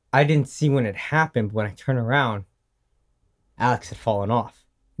I didn't see when it happened, but when I turn around, Alex had fallen off,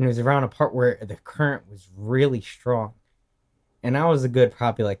 and it was around a part where the current was really strong, and I was a good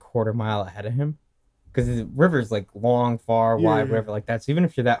probably like quarter mile ahead of him, because the river's like long, far, Yeah, wide, yeah. whatever like that. So even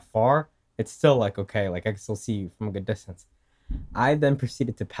if you're that far, it's still like okay, like I can still see you from a good distance. I then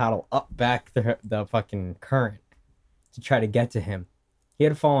proceeded to paddle up back the fucking current to try to get to him. He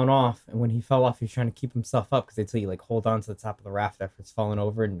had fallen off, and when he fell off, he was trying to keep himself up because they tell you like hold on to the top of the raft after it's fallen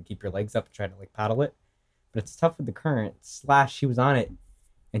over and keep your legs up and try to like paddle it. But it's tough with the current. / he was on it,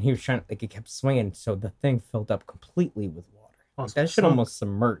 and he was trying to like it kept swinging, so the thing filled up completely with water. Oh, Like, so that shit sunk. almost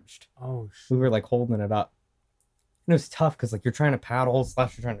submerged. Oh We shit. were like holding it up. And it was tough because like you're trying to paddle / you're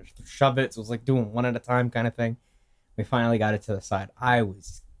trying to shove it. So it was like doing one at a time kind of thing. We finally got it to the side. I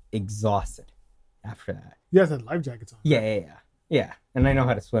was exhausted after that. You guys had life jackets on. Yeah. And I know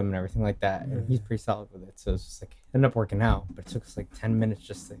how to swim and everything like that. And he's Yeah. pretty solid with it. So it's just like ended up working out. But it took us like 10 minutes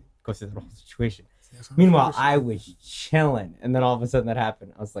just to go through the whole situation. Yeah, so Meanwhile, I'm I was chilling, and then all of a sudden that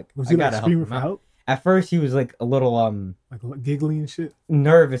happened. I was like, was I he like gotta help screaming him for out. help, At first, he was like a little like giggly and shit?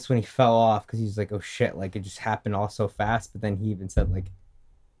 nervous when he fell off because he was like, oh shit, like it just happened all so fast. But then he even said like,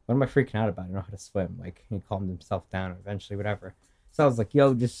 what am I freaking out about? I don't know how to swim. Like he calmed himself down eventually, whatever. So I was like,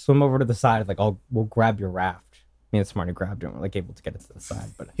 yo, just swim over to the side. Like we'll grab your raft. Me and Smarty grabbed it and we're like able to get it to the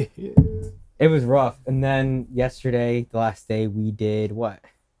side. But it was rough. And then yesterday, the last day, we did what?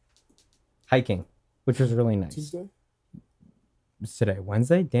 Hiking, which was really nice. Tuesday. It's today,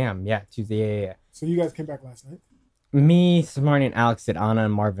 Wednesday? Damn, yeah, Tuesday, yeah. So you guys came back last night. Me, Smarty, and Alex did. Anna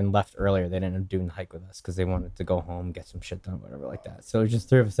and Marvin left earlier. They didn't end up doing the hike with us because they wanted to go home, get some shit done, whatever like that. So it was just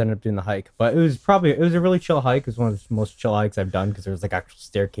 3 of us ended up doing the hike. But it was a really chill hike. It was one of the most chill hikes I've done because there was like actual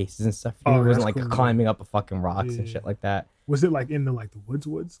staircases and stuff. Oh, It wasn't that's like cool. climbing up a fucking rocks and Yeah. shit like that. Was it like in the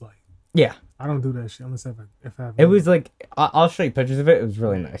woods? Like Yeah, I don't do that shit unless if I have. it was like I'll show you pictures of it. It was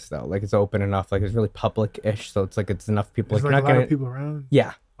really nice though. Like it's open enough. Like it's really public-ish. So it's like it's enough people. There's Like like you're a not lot gonna. of people around.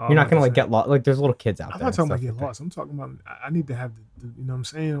 Yeah, Oh, you're not gonna like 100%. get lost. Like there's little kids out I'm there. not talking and about stuff get like that. lost. I'm talking about I need to have the you know what I'm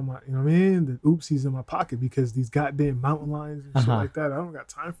saying on my you know what I mean the oopsies in my pocket because these goddamn mountain lions and shit Uh-huh. like that. I don't got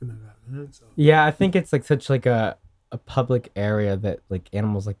time for none of that, man. So Yeah, I think it's like such like a public area that like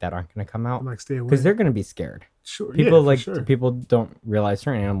animals like that aren't gonna come out I'm like stay away because they're gonna be scared. sure People yeah, for like sure. people don't realize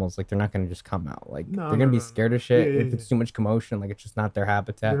certain animals like they're not gonna just come out. Like No, they're gonna no, be no, scared no. of shit Yeah, yeah, if it's yeah. too much commotion. Like it's just not their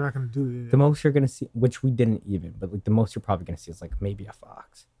habitat. They're not gonna do it. The most you're gonna see, which we didn't even, but like the most you're probably gonna see is like maybe a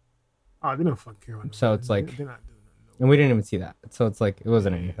fox, Oh, they don't fucking care. About So nobody. it's like- they're not doing nothing. and we didn't even see that. So it's like it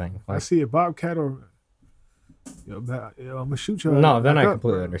wasn't anything. If I Like, see a bobcat or yo, I'm gonna shoot you. No, then I up,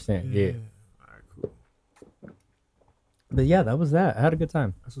 completely bro. understand. Yeah. All right, cool. but yeah, that was that. I had a good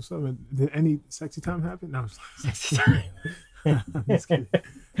time. That's what's up. Man. Did any sexy time happen? No, I'm Sexy time. I'm just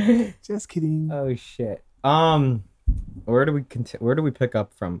kidding. Just kidding. Oh shit. Where do we pick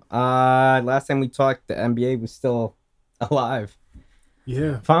up from? Last time we talked, the NBA was still alive.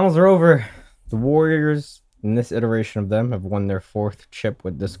 Yeah. Finals are over. The Warriors, in this iteration of them, have won their 4th chip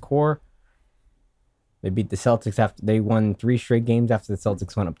with this core. They beat the Celtics after they won 3 straight games after the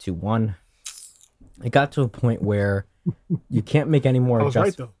Celtics went up 2-1. It got to a point where you can't make any more I was right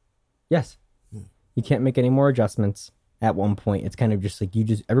adjustments. though. Yes. Yeah. You can't make any more adjustments at one point. It's kind of just like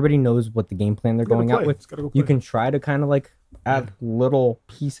everybody knows what the game plan they're You gotta going out play. with. Just gotta go You play. can try to kind of like add little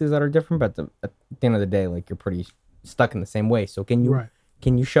pieces that are different, but at the end of the day, like you're pretty stuck in the same way. So can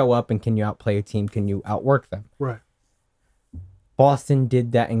you show up and can you outplay a team? Can you outwork them? Right. Boston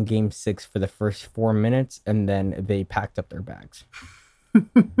did that in Game 6 for the first 4 minutes, and then they packed up their bags.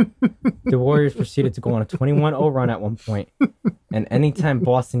 The Warriors proceeded to go on a 21-0 run at one point, and anytime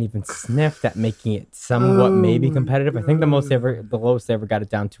Boston even sniffed at making it somewhat maybe competitive, I think the lowest they ever got it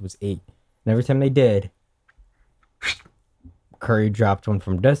down to was 8. And every time they did, Curry dropped one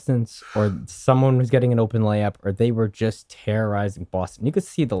from distance, or someone was getting an open layup, or they were just terrorizing Boston. You could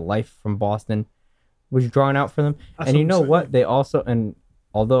see the life from Boston was drawn out for them. And you know what? They also, and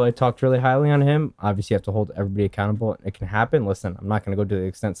although I talked really highly on him, obviously you have to hold everybody accountable. It can happen. Listen, I'm not going to go to the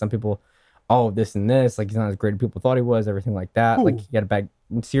extent some people, this and this, like he's not as great as people thought he was, everything like that. Ooh. Like he had a bad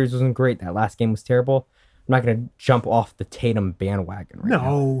series, wasn't great. That last game was terrible. I'm not going to jump off the Tatum bandwagon right now.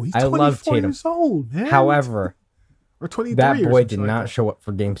 No, he's 24 years old, man. However, or 23 that boy did not show up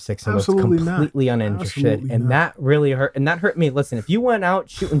for Game 6 and was completely uninterested. And that really hurt. And that hurt me. Listen, if you went out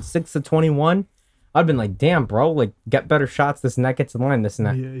shooting 6 of 21, I'd been like, damn, bro, like get better shots, this and that, gets in line, this and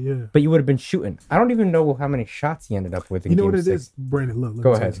that. Yeah. But you would have been shooting. I don't even know how many shots he ended up with in Game 6. You know what it is, Brandon? Look,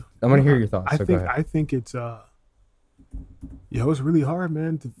 go ahead. I'm gonna hear your thoughts. I think it's it's really hard,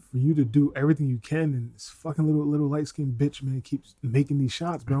 man, for you to do everything you can, and this fucking little light skinned bitch, man, keeps making these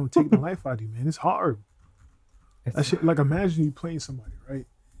shots, bro, and taking the life out of you, man. It's hard. That shit, like imagine you playing somebody, right,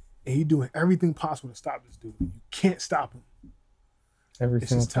 and you doing everything possible to stop this dude. You can't stop him. Every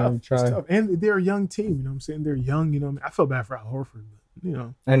single time you try. It's tough. And they're a young team, you know what I'm saying? They're young, you know what I mean? I feel bad for Al Horford, but, you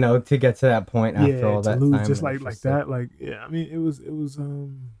know. I know, to get to that point after all that lose time. Just like that. Like, yeah, I mean, it was,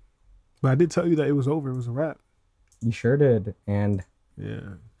 but I did tell you that it was over. It was a wrap. You sure did. And yeah,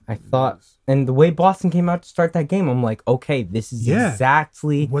 I thought, and the way Boston came out to start that game, I'm like, okay, this is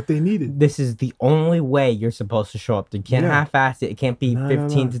exactly what they needed. This is the only way you're supposed to show up. You can't half-ass it. It can't be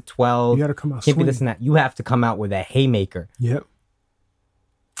 15 to 12. You got to come out Can't be this and that. You have to come out with a haymaker. Yep.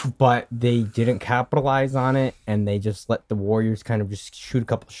 But they didn't capitalize on it, and they just let the Warriors kind of just shoot a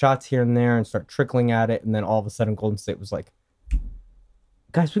couple shots here and there and start trickling at it. And then all of a sudden, Golden State was like,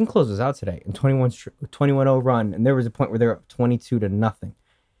 guys, we can close this out today in 21-0 run. And there was a point where they were up 22 to nothing.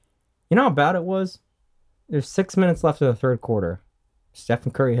 You know how bad it was? There's 6 minutes left of the third quarter.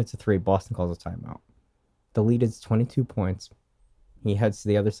 Stephen Curry hits a 3. Boston calls a timeout. The lead is 22 points. He heads to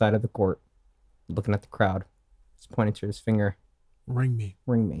the other side of the court, looking at the crowd. He's pointing to his finger. Ring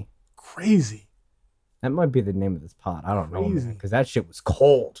me. Crazy. That might be the name of this pod. I don't know, man, because that shit was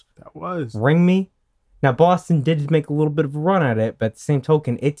cold. That was. Ring me. Now, Boston did make a little bit of a run at it, but at the same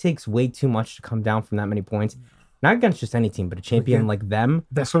token, it takes way too much to come down from that many points. Not against just any team, but a champion like them.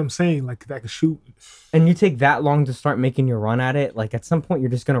 That's what I'm saying. Like, that can shoot. And you take that long to start making your run at it. Like, at some point,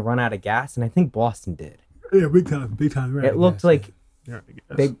 you're just going to run out of gas. And I think Boston did. Yeah, big time. It looked like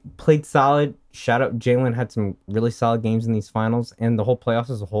they played solid. Shout out, Jalen had some really solid games in these finals. And the whole playoffs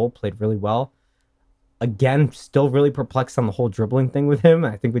as a whole played really well. Again, still really perplexed on the whole dribbling thing with him.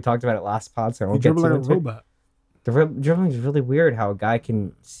 I think we talked about it last pod, so I won't get too into it. The dribbling is really weird how a guy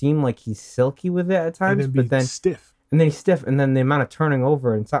can seem like he's silky with it at times, but then stiff. And then he's stiff, and then the amount of turning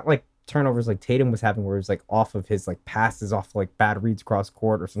over, it's not like turnovers like Tatum was having where it was like off of his like passes off like bad reads across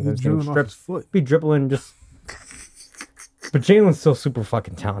court or sometimes getting strips. Be dribbling just but Jalen's still super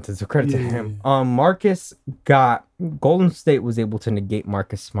fucking talented, so credit to him. Yeah. Marcus got Golden State was able to negate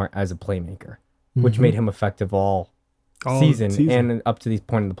Marcus Smart as a playmaker, which made him effective all season and up to this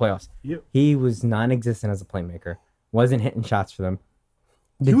point in the playoffs. Yep. He was non-existent as a playmaker. Wasn't hitting shots for them.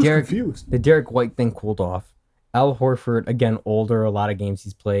 He was confused. The Derek White thing cooled off. Al Horford, again, older. A lot of games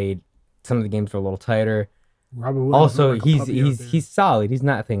he's played. Some of the games were a little tighter. Robert Williams also, he's solid. He's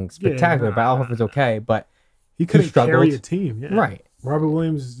nothing spectacular, but Al Horford's okay. But he couldn't carry a team. Yeah. Right. Robert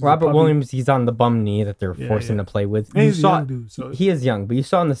Williams, he's on the bum knee that they're forcing to play with. And he's a young dude, so he is young, but you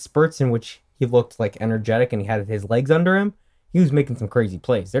saw in the spurts in which he looked like energetic and he had his legs under him. He was making some crazy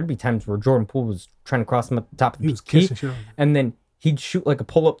plays. There'd be times where Jordan Poole was trying to cross him at the top of the key, and then he'd shoot like a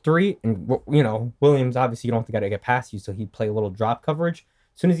pull-up 3, and Williams, obviously you don't want the guy to get past you, so he'd play a little drop coverage.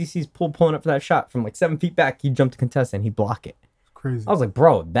 As soon as he sees Poole pulling up for that shot from like 7 feet back, he'd jump to contest and he'd block it. Crazy. I was like,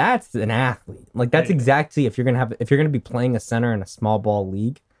 bro, that's an athlete. Like that's exactly if you're gonna be playing a center in a small ball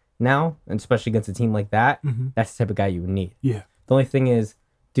league now, and especially against a team like that, that's the type of guy you would need. Yeah. The only thing is,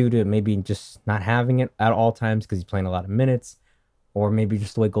 due to maybe just not having it at all times because he's playing a lot of minutes, or maybe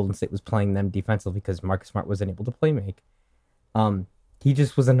just the way Golden State was playing them defensively because Marcus Smart wasn't able to play make. He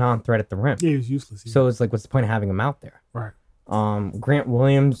just was a non-threat at the rim. Yeah, he was useless. So it's like, what's the point of having him out there? Right. Grant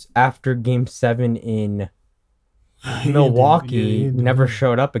Williams, after Game 7 in Milwaukee, never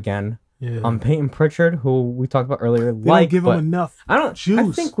showed up again. Yeah. Peyton Pritchard, who we talked about earlier, They don't give him enough juice.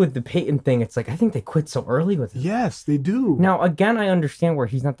 I think with the Peyton thing, it's like I think they quit so early with him. Yes, they do. Now again, I understand where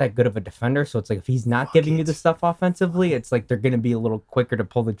he's not that good of a defender, so it's like if he's not giving you the stuff offensively, it's like they're gonna be a little quicker to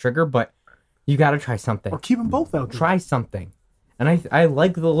pull the trigger. But you got to try something. Or keep them both out there. Try something. And I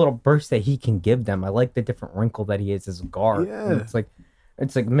like the little burst that he can give them. I like the different wrinkle that he is as a guard. Yeah. And it's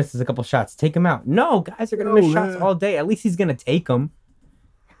like misses a couple shots. Take him out. No, guys are gonna miss shots all day. At least he's gonna take them.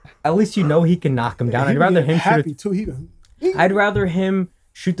 At least you know he can knock them down. I'd rather him I'd rather him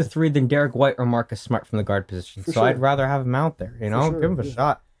shoot the three than Derek White or Marcus Smart from the guard position. So I'd rather have him out there. You know, give him a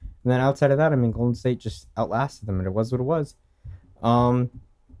shot. And then outside of that, I mean, Golden State just outlasted them, and it was what it was.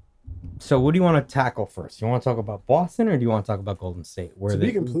 So what do you want to tackle first? You want to talk about Boston, or do you want to talk about Golden State? Where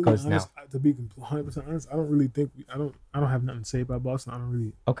they goes now? To be 100% honest, I don't really think I don't have nothing to say about Boston. I don't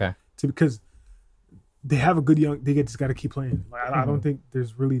really because they have a good young. They just got to keep playing. Like I don't think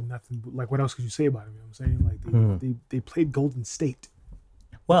there's really nothing. Like what else could you say about them? You know what I'm saying? Like they played Golden State.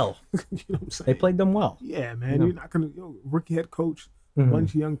 Well, you know what I'm saying? They played them well. Yeah, man. You're not gonna rookie head coach, bunch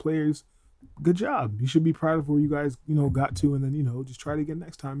of young players. Good job. You should be proud of where you guys, got to, and then, just try it again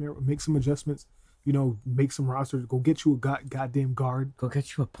next time. Make some adjustments, make some rosters. Go get you a goddamn guard. Go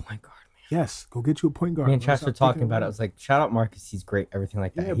get you a point guard, man. Yes, go get you a point guard. Me and Chester were talking about it. I was like, shout out Marcus. He's great, everything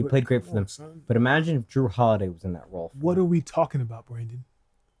like that. He played great for them. Son. But imagine if Drew Holiday was in that role. What are we talking about, Brandon?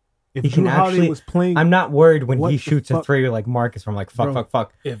 If Drew Holiday was playing, I'm not worried when he shoots a three like Marcus from like fuck.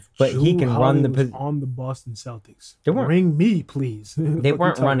 But he can run the on the Boston Celtics. They weren't ring me, please. They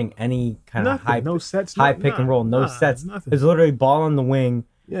weren't running any kind of high pick and roll, no sets. Nothing. It's literally ball on the wing.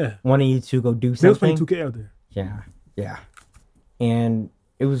 Yeah, one of you two go do something. They was playing 2K out there. Yeah, and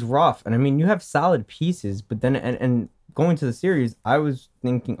it was rough. And I mean, you have solid pieces, but then and going to the series, I was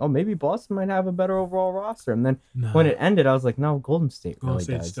thinking, oh, maybe Boston might have a better overall roster. And then when it ended, I was like, no, Golden State really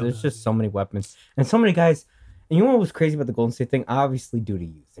does. There's just so many weapons and so many guys. And you know what was crazy about the Golden State thing? Obviously due to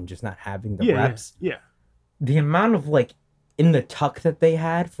youth and just not having the reps. Yeah. The amount of in the tuck that they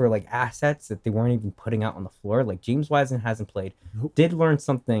had for assets that they weren't even putting out on the floor. Like James Wiseman hasn't played. Nope. Did learn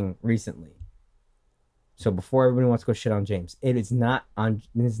something recently. So before everybody wants to go shit on James, it is not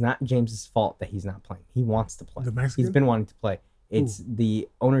James's fault that he's not playing. He wants to play. He's been wanting to play. It's the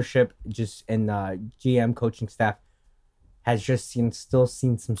ownership and GM coaching staff has just still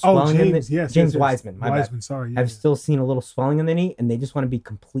seen some swelling in the James Wiseman. I've still seen a little swelling in the knee, and they just want to be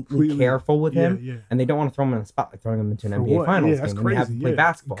completely careful with him, and they don't want to throw him in the spot like throwing him into an NBA Finals game when you have to play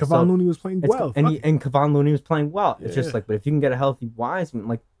basketball. Kevon Looney was playing well, and Kevon Looney was playing well. It's just but if you can get a healthy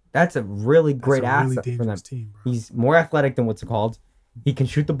Wiseman, that's a really great asset for them. Team, he's more athletic than he can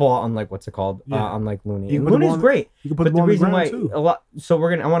shoot the ball, unlike unlike Looney. And Looney's great. But the reason why I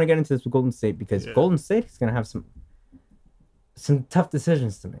want to get into this with Golden State because Golden State is gonna have some tough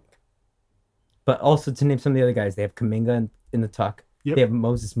decisions to make. But also to name some of the other guys, they have Kuminga in the tuck. Yep. They have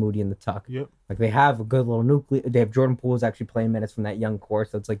Moses Moody in the tuck. Yep. They have a good little nucleus. They have Jordan Poole actually playing minutes from that young core.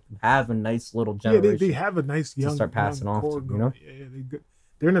 So it's you have a nice little generation. Yeah, they have a nice young to start passing off to, Yeah,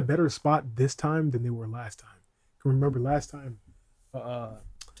 they're in a better spot this time than they were last time. Can remember last time. Talking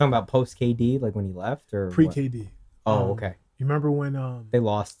about post KD, when he left or pre KD. Oh, okay. You remember when they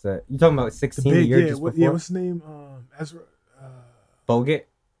lost? You talking about 16 years just before? Yeah, what's his name? Ezra. Bogut.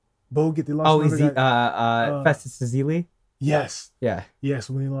 They lost. Festus Ezeli. Yes. Yeah. Yes,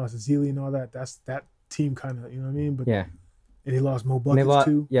 when they lost Ezeli and all that, that's that team kind of, you know what I mean? But yeah. And they lost Mo Buckets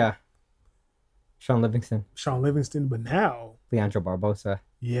too. Yeah. Sean Livingston, but now Leandro Barbosa.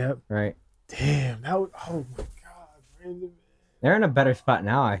 Yep. Right. Damn. Oh my God, Brandon. They're in a better spot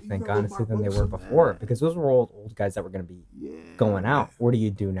now, I think, honestly, than they were before, because those were old guys that were going to be going out. What do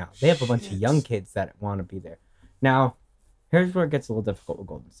you do now? They have a bunch of young kids that want to be there. Now, here's where it gets a little difficult with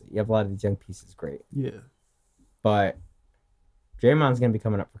Golden State. You have a lot of these young pieces, great. Yeah. But Draymond's going to be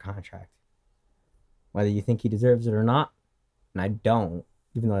coming up for contract. Whether you think he deserves it or not, and I don't,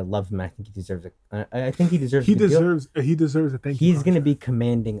 even though I love him, I think he deserves it. I think he deserves it. He deserves a thank you. He's going to be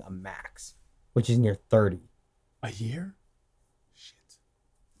commanding a max, which is near 30. A year?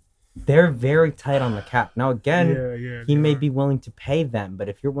 They're very tight on the cap. Now, again, he may be willing to pay them, but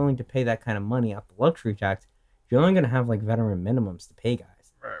if you're willing to pay that kind of money out the luxury tax, you're only going to have veteran minimums to pay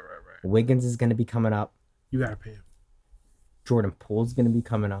guys. Right. Wiggins is going to be coming up. You got to pay him. Jordan Poole's going to be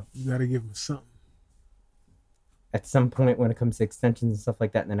coming up. You got to give him something. At some point when it comes to extensions and stuff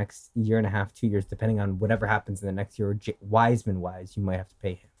like that in the next year and a half, 2 years, depending on whatever happens in the next year, Wiseman-wise, you might have to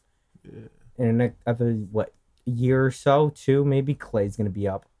pay him. Yeah. In another, year or so, too, maybe Clay's going to be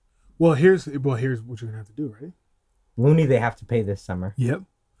up. Well, here's what you're gonna have to do, right? Looney, they have to pay this summer. Yep.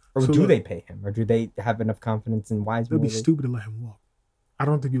 Or do they pay him? Or do they have enough confidence in Wiseman? They'll be stupid to let him walk. I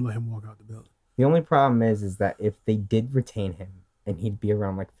don't think you let him walk out the building. The only problem is that if they did retain him, and he'd be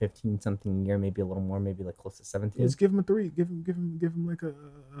around like 15 something a year, maybe a little more, maybe like close to 17. Just give him a 3. Give him like a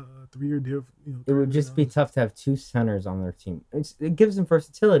 3-year deal. It would just be tough to have 2 centers on their team. It gives them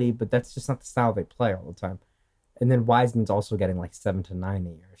versatility, but that's just not the style they play all the time. And then Wiseman's also getting like 7 to 9 a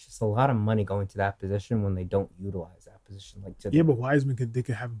year. It's just a lot of money going to that position when they don't utilize that position. But Wiseman they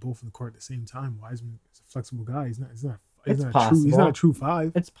could have both in the court at the same time. Wiseman is a flexible guy. He's not possible. He's not a true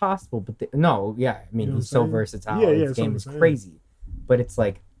 5. It's possible, but he's so versatile. Yeah, his game is crazy. But it's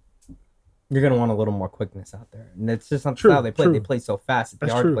like you're gonna want a little more quickness out there, and it's just not the style they play. They play so fast;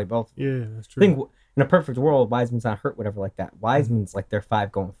 it's hard to play both. Yeah, that's true. I think in a perfect world, Wiseman's not hurt, whatever like that. Wiseman's like their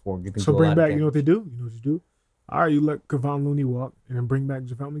 5 going forward. You can so bring back. You know what they do? All right, you let Kevon Looney walk, and then bring back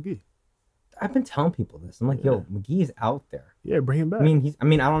JaVale McGee. I've been telling people this. I'm like, yo, McGee's out there. Yeah, bring him back. I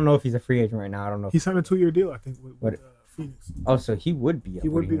don't know if he's a free agent right now. I don't know. He signed a 2-year deal, I think, with Phoenix. Oh, so he would be. He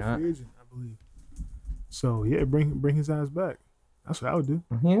would be a free agent, I believe. So yeah, bring his ass back. That's what I would do.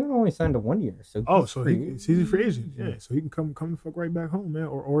 He only signed a 1 year, so he's a free agent. Yeah, so he can come the fuck right back home, man,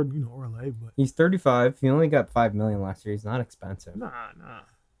 or LA. But he's 35. He only got $5 million last year. He's not expensive. Nah.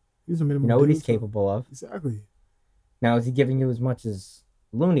 He's a minimum. You know what he's capable of. Exactly. Now, is he giving you as much as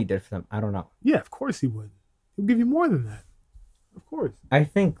Looney did for them? I don't know. Yeah, of course he would. He'll give you more than that. Of course. I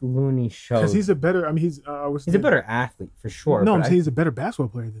think Looney showed because he's a better. I mean, he's a better athlete for sure. No, I'm saying he's a better basketball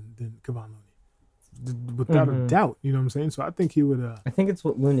player than Kevon Looney. Without a doubt, you know what I'm saying. So I think he would. I think it's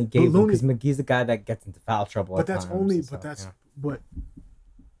what Looney gave him because McGee's a guy that gets into foul trouble. But that's only.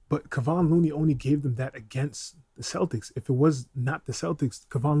 But Kevon Looney only gave them that against the Celtics. If it was not the Celtics,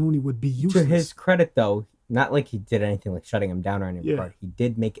 Kevon Looney would be useless. To his credit, though, not like he did anything like shutting him down or anything. Yeah. He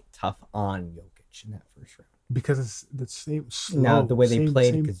did make it tough on Jokic in that first round. Because it's the same. Slow, now the way they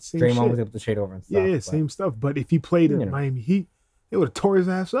played, because Draymond was able to shade over and stuff. Yeah, same stuff. But if he played in Miami Heat, they would have tore his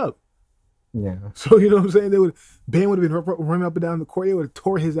ass up. Yeah. So you know what I'm saying? Bam would have been running up and down the court. They would have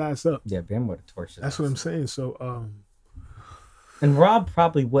tore his ass up. Yeah, Bam would have tore his ass up. That's what I'm saying. So and Rob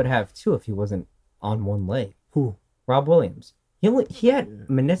probably would have too if he wasn't on one leg. Who? Rob Williams. He had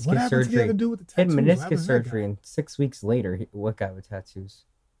meniscus surgery. To do with the he had meniscus surgery, and 6 weeks later, what guy with tattoos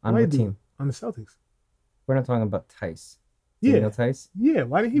on what team? On the Celtics. We're not talking about Tice. Yeah. You know Tice? Yeah.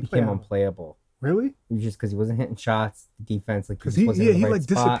 Why did he became unplayable? Really? Just because he wasn't hitting shots, defense, like because he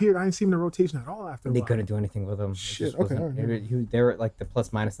disappeared. I didn't see him in the rotation at all after. They couldn't do anything with him. Shit. Okay. They were like the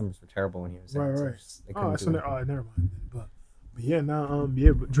plus minus numbers were terrible when he was right. Never mind. But yeah, now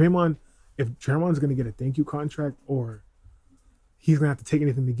but Draymond, if Draymond's gonna get a thank you contract, or he's gonna have to take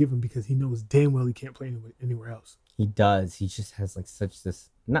anything to give him because he knows damn well he can't play anywhere else. He does. He just has like such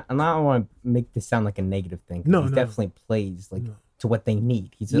this. I don't want to make this sound like a negative thing. No, he definitely plays like. No. To what they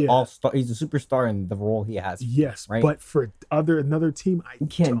need. He's an all-star. He's a superstar in the role he has. Yes, right. But for another team, you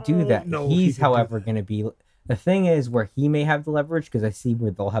can't do that. He's, however, going to be. The thing is where he may have the leverage, because I see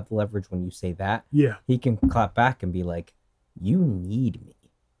where they'll have the leverage when you say that. Yeah, he can clap back and be like, "You need me.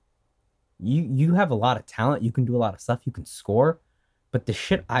 You have a lot of talent. You can do a lot of stuff. You can score, but the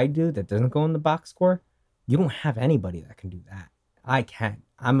shit I do that doesn't go in the box score, you don't have anybody that can do that. I can.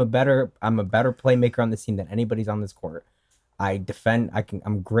 I'm a better playmaker on this team than anybody's on this court." I defend.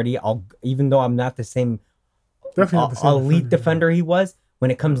 I'm gritty. Even though I'm not the same, elite defender he was. When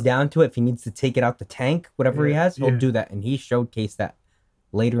it comes down to it, if he needs to take it out the tank, whatever he has, he'll do that. And he showcased that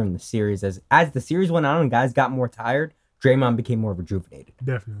later in the series. As the series went on and guys got more tired, Draymond became more rejuvenated.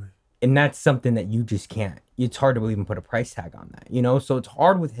 Definitely. And that's something that you just can't. It's hard to even put a price tag on that, you know. So it's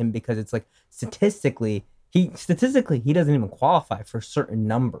hard with him because it's like statistically he doesn't even qualify for certain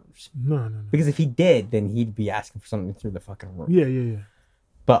numbers. No. Because if he did, then he'd be asking for something through the fucking roof. Yeah.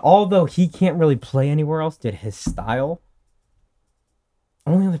 But although he can't really play anywhere else, his style.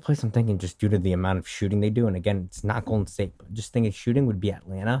 Only other place I'm thinking, just due to the amount of shooting they do, and again, it's not Golden State, but just thinking shooting would be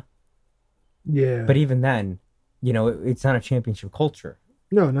Atlanta. Yeah. But even then, you know, it's not a championship culture.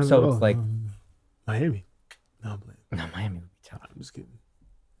 No. So it's like Miami. No, I'm playing. No, Miami would be tough. I'm just kidding.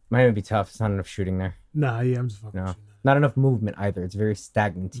 Miami would be tough. It's not enough shooting there. Nah, yeah, I'm just fucking. No, not enough movement either. It's a very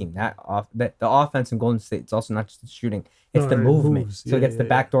stagnant team. The offense in Golden State, it's also not just the shooting; it's the movement. So he gets the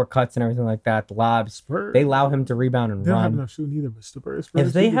backdoor cuts and everything like that. The lobs. Spurs. They allow him to rebound and they run. Don't have enough shooting either, but Spurs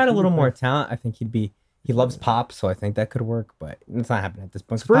if they had a little more talent, I think he'd be. He loves Pop, so I think that could work, but it's not happening at this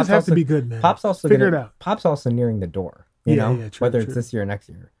point. Spurs have to be good, man. Pop's also figure it out. Pop's also nearing the door. You know, whether it's this year or next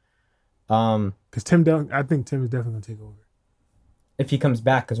year. Because I think Tim is definitely gonna take over. If he comes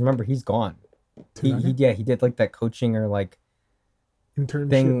back, because remember he's gone. He did like that coaching or like internship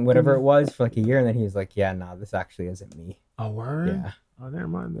thing, whatever it was, for like a year, and then he was like, "Yeah, nah, this actually isn't me." Oh, word? Yeah. Oh, never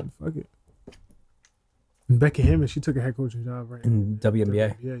mind then. Fuck it. And Becky Hammond, she took a head coaching job right in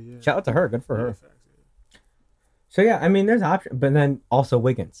WNBA. Yeah. Shout out to her. Good for her. Facts, yeah. So yeah, I mean, there's options, but then also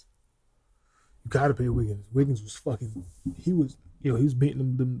Wiggins. You gotta pay Wiggins. Wiggins was fucking. He was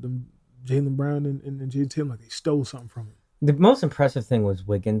beating them Jaylen Brown and Jay Tatum like they stole something from him. The most impressive thing was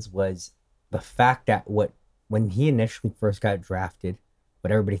Wiggins was the fact that when he initially first got drafted,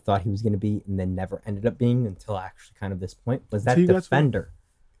 what everybody thought he was going to be, and then never ended up being until actually kind of this point, was that defender.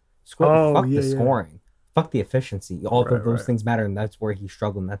 Fuck the scoring. Fuck the efficiency. All of those things matter, and that's where he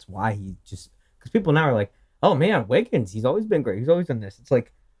struggled, and that's why he just... Because people now are like, oh man, Wiggins, he's always been great. He's always done this. It's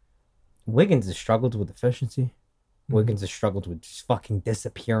like, Wiggins has struggled with efficiency. Mm-hmm. Wiggins has struggled with just fucking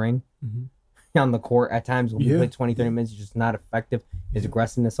disappearing on the court at times. When he played 20, 30 minutes, he's just not effective. His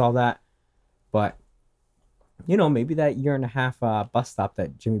aggressiveness, all that. But, maybe that year and a half bus stop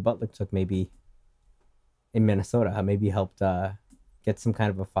that Jimmy Butler took maybe in Minnesota maybe helped get some kind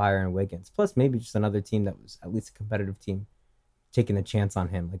of a fire in Wiggins. Plus, maybe just another team that was at least a competitive team taking a chance on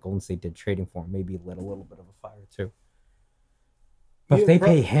him, like Golden State did, trading for him. Maybe lit a little bit of a fire, too. But if they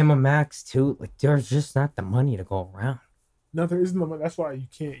pay him a max, too, like, there's just not the money to go around. No, there isn't the money. That's why you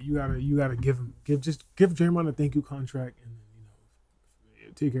can't. You gotta give Draymond a thank you contract, and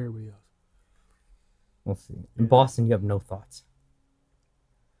then take care of everybody else. We'll see. In Boston, you have no thoughts.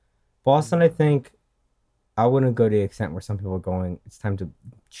 Boston, I think, I wouldn't go to the extent where some people are going. It's time to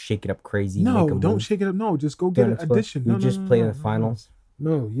shake it up crazy. No, don't shake it up. No, just go get an addition. You just play in the finals.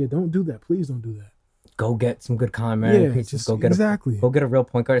 No, don't do that. Please don't do that. Go get some good comment. Yeah, just go get a real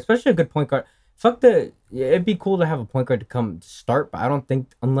point guard, especially a good point guard. It'd be cool to have a point guard to come start, but I don't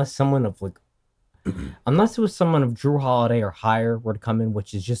think unless it was someone of Drew Holiday or higher were to come in,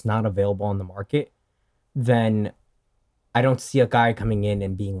 which is just not available on the market, then I don't see a guy coming in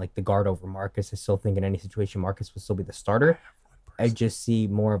and being like the guard over Marcus. I still think in any situation Marcus will still be the starter. I just see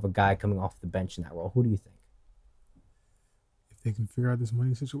more of a guy coming off the bench in that role. Who do you think? If they can figure out this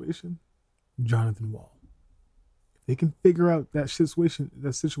money situation, Jonathan Wall. If they can figure out that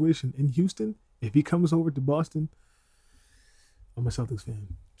situation in Houston, if he comes over to Boston, I'm a Celtics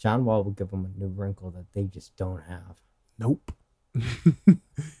fan. John Wall will give them a new wrinkle that they just don't have. Nope.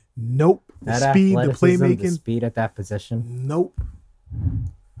 Nope. That speed, the playmaking, the speed at that position. Nope.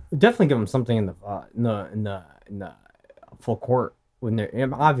 Definitely give him something in the full court when they're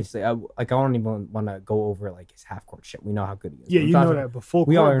obviously. I don't even want to go over like his half court shit. We know how good he is. Yeah, you know that. But full court,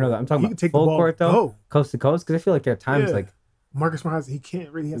 we already know that. I'm talking about full court though, coast to coast. Because I feel like there are times like Marcus Smart, he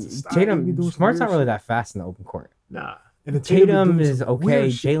can't really. He has to stop. Smart's not really that fast in the open court. Nah. And Tatum is okay.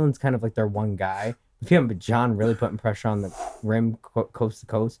 Jalen's kind of like their one guy. If you haven't, but John really putting pressure on the rim, coast to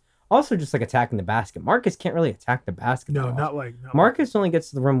coast. Also, just like attacking the basket. Marcus can't really attack the basket. No, not like Marcus only gets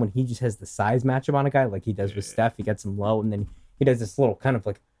to the rim when he just has the size matchup on a guy, like he does with Steph. He gets him low, and then he does this little kind of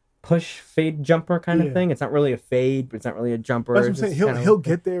like push fade jumper kind of thing. It's not really a fade, but it's not really a jumper. That's what I'm saying. He'll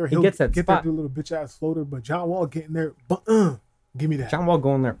get there. He gets that get spot. There, do a little bitch ass floater. But John Wall getting there. But give me that. John Wall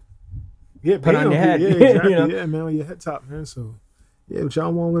going there. Yeah, put on your head. Yeah, exactly. Yeah, man, on your head top, man. So. Yeah, if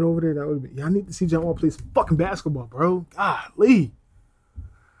John Wall went over there, that would be. I need to see John Wall play some fucking basketball, bro. Golly.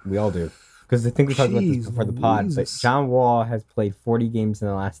 We all do. Because I think we talked about this before the pod, but John Wall has played 40 games in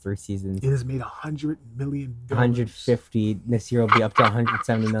the last 3 seasons. It has made $100 million. 150. This year will be up to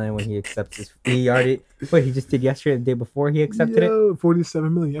 170 million when he accepts his. He just did yesterday, the day before he accepted it.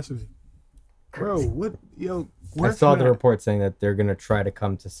 47 million yesterday. Bro, what? I saw the report saying that they're gonna try to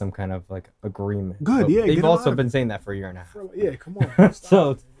come to some kind of like agreement. Good, yeah. They've also been saying that for a year and a half. Yeah, come on.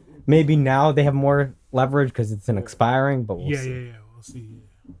 So maybe now they have more leverage because it's an expiring, but we'll see. Yeah. We'll see.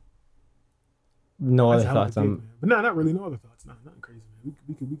 Yeah. No other thoughts on. But no, not really. No other thoughts. No, nothing crazy, man.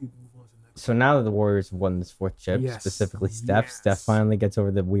 We could move on to the next. So now that the Warriors have won this 4th chip, specifically Steph, Steph finally gets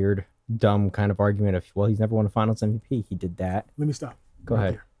over the weird, dumb kind of argument of, well, he's never won a Finals MVP. He did that. Let me stop. Go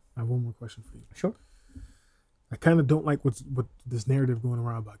ahead. There. I have one more question for you. Sure. I kind of don't like what this narrative going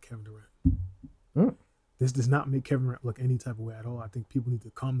around about Kevin Durant. This does not make Kevin Durant look any type of way at all. I think people need to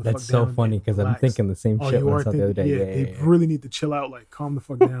calm the fuck down. That's so funny because I'm thinking the same shit when I saw the other day. They really need to chill out, like calm the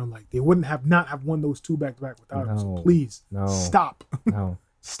fuck down. Like they wouldn't have not have won those 2 back-to-back without him. So please, stop. No,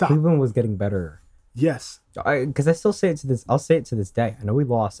 stop. Cleveland was getting better. Yes, because I still say it to this. I'll say it to this day. I know we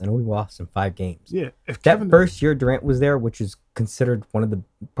lost in 5 games. Yeah, if that first year Durant was there, which is considered one of the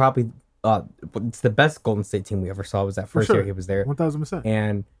probably. It's the best Golden State team we ever saw was that first year he was there. 1000%.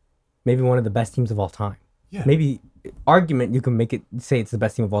 And maybe one of the best teams of all time. Yeah. Maybe argument you can make it say it's the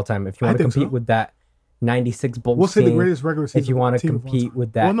best team of all time if you want to compete with that 96 Bulls we'll say team. The greatest regular season. If you want to compete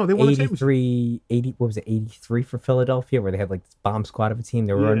with that 83, 80, what was it, 83 for Philadelphia, where they had like this bomb squad of a team.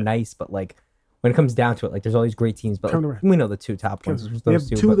 They were nice, but like when it comes down to it, like there's all these great teams, but Kevin like, Durant. we know the two top ones. Kevin was They those have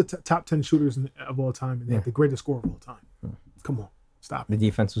two, two but of the top 10 shooters of all time, and they have the greatest scorer of all time. Come on, stop the it.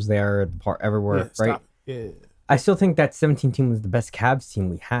 defense was there, the part everywhere, Yeah, right? stop it. Yeah. I still think that 17 team was the best Cavs team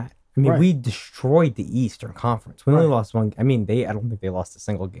we had. I mean, Right. we destroyed the Eastern Conference. We only Right. lost one. I mean, I don't think they lost a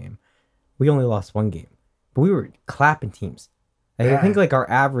single game. We only lost one game, but we were clapping teams. Like, I think Bad. like our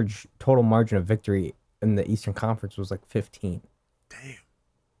average total margin of victory in the Eastern Conference was like 15. Damn.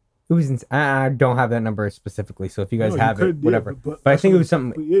 It was. I don't have that number specifically. So if you guys No, you have it, could, yeah, whatever. but But I that's think what it was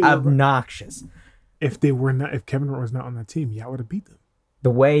something but yeah, you're right. obnoxious. If Kevin Durant was not on that team, I would have beat them.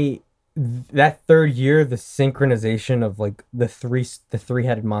 The way that third year, the synchronization of like the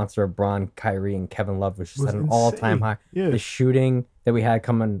three-headed monster of Bron, Kyrie, and Kevin Love was just Was at an all-time insane. high. Yeah. The shooting that we had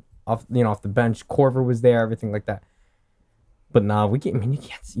coming off, off the bench, Corver was there, everything like that. But no, we can't. I mean,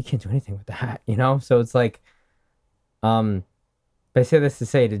 you can't do anything with that, So it's like, but I say this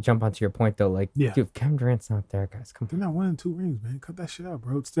to jump onto your point though, like, Yeah. dude, if Kevin Durant's not there, guys, come They're on. not winning 2 rings, man. Cut that shit out,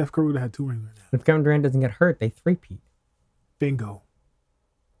 bro. Steph Curry would have had 2 rings right now. If Kevin Durant doesn't get hurt, they three-peat. Bingo.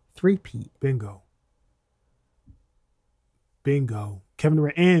 Three-peat. Bingo. Kevin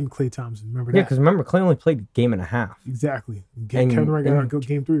Durant and Klay Thompson. Remember that? Yeah, because remember, Clay only played a game and a half, Exactly. And- Kevin Durant got and- out go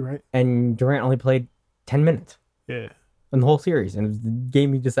game 3, right? and Durant only played 10 minutes. Yeah. In the whole series, and it was the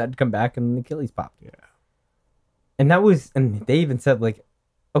game he decided to come back and the Achilles popped. Yeah. And they even said like,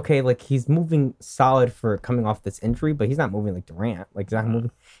 okay, like he's moving solid for coming off this injury, but he's not moving like Durant, like he's not moving.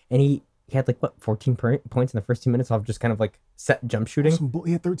 And he had like 14 points in the first 2 minutes off just kind of like set jump shooting.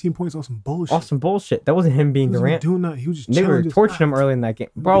 He had 13 points off some bullshit. Awesome bullshit. That wasn't him He being wasn't Durant. doing that. He was just They were chilling, just torching him early in that game,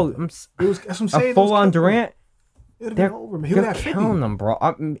 bro. That's what I'm saying. A full on Durant. It would have They're, been over, man. He would they're have 50. killing them, bro.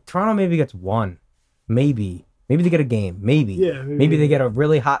 Toronto maybe gets one, maybe they get a game, maybe. Yeah, Maybe they get a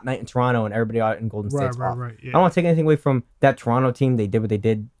really hot night in Toronto and everybody out in Golden State's off. Right. I don't want to take anything away from that Toronto team. They did what they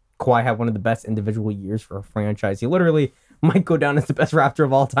did. Kawhi had one of the best individual years for a franchise. He literally might go down as the best Raptor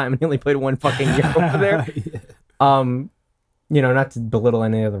of all time, and he only played one fucking year over there. Yeah. Not to belittle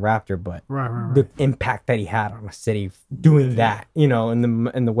any other Raptor, but Right. the impact that he had on a city doing that, in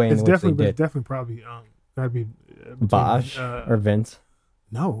the way in It's which they definitely, did. probably that'd be between, Bosh or Vince.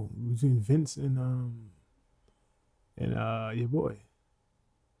 no, between Vince and your boy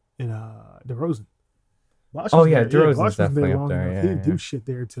and DeRozan. Bosh Oh, was yeah, there- DeRozan's Bosh was there definitely up long there, enough. yeah, He didn't yeah. do shit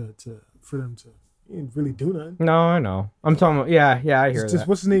there for them to. He didn't really do nothing. No, I know. I'm talking about. Yeah, I hear Just that.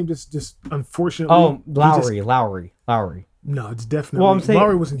 what's his name? Just unfortunately. Oh, he just- Lowry. No, it's definitely. Well, I'm saying-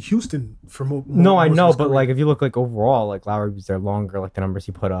 Lowry was in Houston for No, I most of know, his but career. like if you look like overall, like Lowry was there longer, like the numbers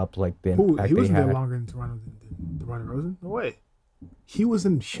he put up, like the Who, impact he that he wasn't there had. longer in Toronto than DeMar DeRozan. No way. He was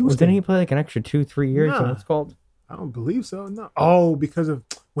in Houston. Well, didn't he play like an extra 2-3 years? Nah. What's called? I don't believe so. No. Oh, because of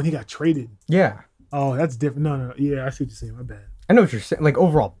when he got traded. Yeah, Oh, that's different. No. Yeah, I see what you're saying. My bad. I know what you're saying. Like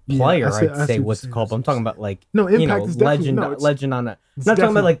overall Yeah, player, I see I'd what say you're what's it saying. called. But I'm talking about like No, impact is definitely legend on a. it's I'm not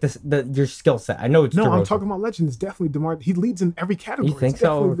talking about definitely- like your skill set. I know it's No, I'm DeRozan. talking about legend. It's definitely DeMar. He leads in every category. You think It's so,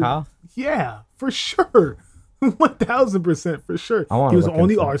 definitely over Kyle? Yeah, for sure. 1,000% for sure. I wanna He was look on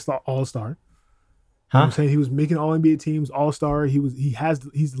the into it. All-Star. You know Huh? what I'm saying? He was making all NBA teams, All-Star. He's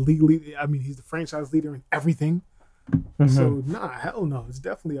the league leader. I mean, he's the franchise leader in everything. Mm-hmm. So hell no. It's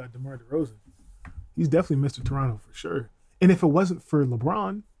definitely DeMar DeRozan. He's definitely Mr. Toronto for sure. And if it wasn't for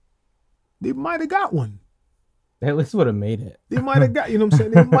LeBron, they might have got one. They at least would have made it. They might have got, you know what I'm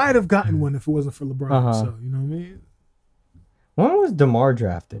saying? They might have gotten one if it wasn't for LeBron. Uh-huh. So, you know what I mean? When was DeMar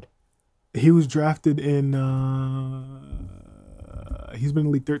drafted? He was drafted in, he's been in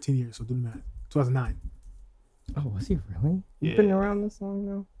the league 13 years, so do the math. 2009, Oh, was he really? He's Yeah. been around this long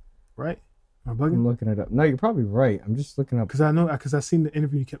now. right? Am I I'm bugging? looking it up. No, you're probably right. I'm just looking up. Because I seen the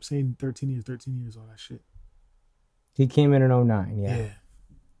interview, he kept saying 13 years, all that shit. He came in 09, yeah.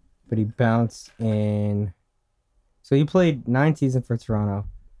 But he bounced in. So he played 9 seasons for Toronto,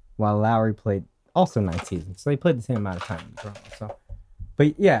 while Lowry played also 9 seasons. So he played the same amount of time in Toronto. So,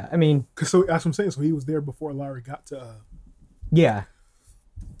 but yeah, I mean, So that's what I'm saying. So he was there before Lowry got to yeah,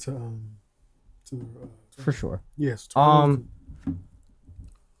 for sure. yes.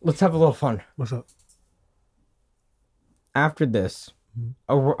 Let's have a little fun. What's up? After this,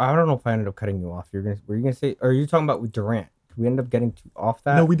 Mhm. I don't know if I ended up cutting you off. Were you gonna say? Or are you talking about with Durant? Did we end up getting off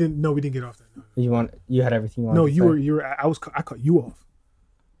that? No, we didn't get off that. No. You had everything you wanted. No, to you say? were. I cut you off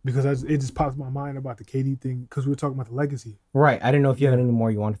because it just popped in my mind about the KD thing because we were talking about the legacy. Right. I didn't know if you had any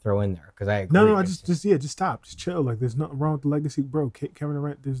more you want to throw in there because I agree. No, I just stop, just chill. Like there's nothing wrong with the legacy, bro. Kevin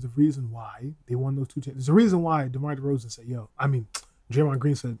Durant. There's the reason why they won those 2 championships. There's a reason why DeMar DeRozan said, Draymond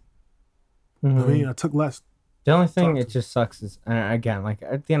Green said, Mhm. I took less. The only thing Talk it to just sucks is again, like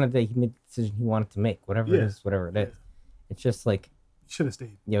at the end of the day, he made the decision he wanted to make. Whatever it Yeah. is, whatever it is. It's just like should have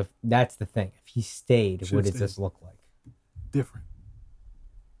stayed. You know, that's the thing. If he stayed, Should've what does stayed. this look like? Different.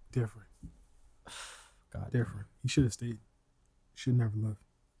 God. Different. He should have stayed. Should never left.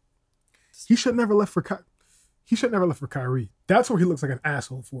 He should never left for He should never left for Kyrie. That's where he looks like an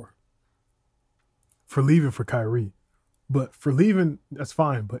asshole for. For leaving for Kyrie. But for leaving, that's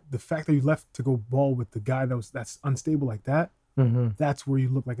fine. But the fact that you left to go ball with the guy that's unstable like that, that's where you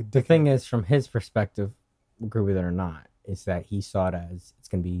look like a dickhead. The thing is, from his perspective, agree with it or not, is that he saw it as it's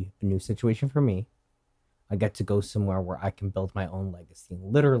going to be a new situation for me. I get to go somewhere where I can build my own legacy.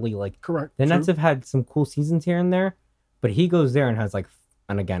 Literally, like, correct. The True. Nets have had some cool seasons here and there, but he goes there and has like,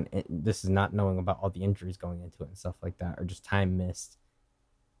 and again, this is not knowing about all the injuries going into it and stuff like that, or just time missed.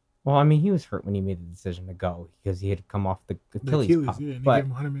 Well, I mean, he was hurt when he made the decision to go because he had come off the Achilles pop. Yeah, and but they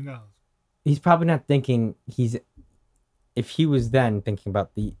gave him $100 million. He's probably not thinking if he was then thinking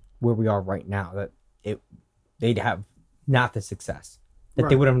about where we are right now, that they'd have not the success, that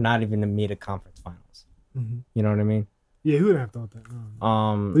they would have not even made a conference finals. Mm-hmm. You know what I mean? Yeah, he wouldn't have thought that.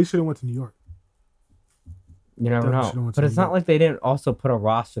 No. But he should have went to New York. You never know. But it's not like they didn't also put a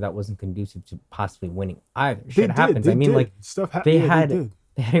roster that wasn't conducive to possibly winning either. Shit happens. I mean, like, they had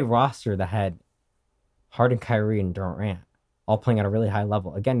a roster that had Harden, Kyrie, and Durant all playing at a really high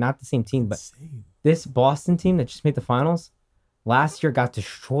level. Again, not the same team, but this Boston team that just made the finals last year got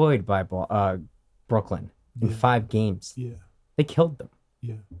destroyed by Brooklyn in 5 games. Yeah. They killed them.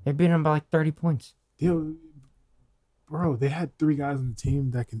 Yeah. They beat them by like 30 points. Yo, bro, they had 3 guys on the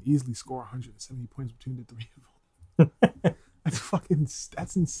team that can easily score 170 points between the 3 of them.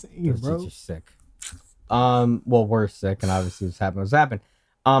 That's insane, bro. Just sick. Well, we're sick, and obviously what's happened.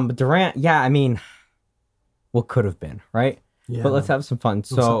 But Durant, yeah, I mean, what could have been, right? Yeah. But let's have some fun.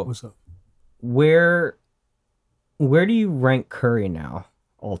 What's up? Where do you rank Curry now,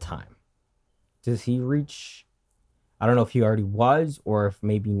 all time? Does he reach? I don't know if he already was, or if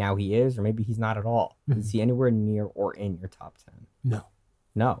maybe now he is, or maybe he's not at all. Mm-hmm. Is he anywhere near or in your top 10? No,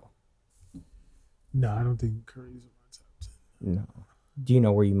 I don't think Curry's in my top 10. No. Do you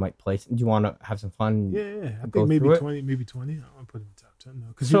know where you might place? Do you want to have some fun? Yeah. I think maybe 20. Maybe 20. I don't want to put him in the top 10 though.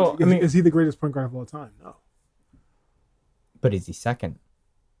 Because is he the greatest point guard of all time? No. But is he second?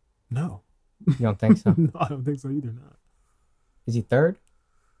 No. You don't think so? No, I don't think so either. Not. Is he third?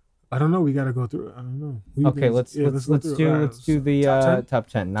 I don't know. We got to go through it. I don't know. Okay, let's do the top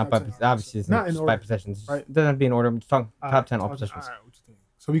 10. Not by obviously it's not by possessions. Right. It doesn't have to be in order. I'm just talking top 10 all possessions. All right, what you think?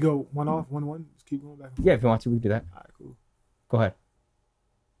 So we go 1 off, 1-1. Just keep going back. Yeah, if you want to, we can do that. All right, cool. Go ahead.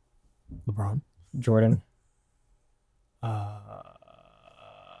 LeBron. Jordan.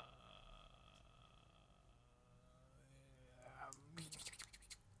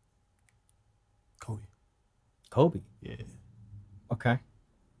 Kobe. Yeah. Okay.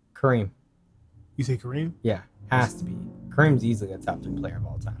 Kareem. You say Kareem? Yeah, has to be. Kareem's easily a top 3 player of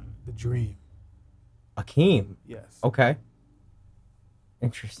all time. The dream. Akeem. Yes. Okay.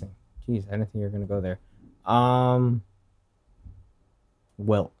 Interesting. Jeez, I didn't think you were gonna go there.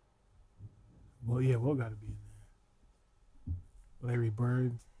 Wilt. Well, yeah, Wilt got to be in there. Larry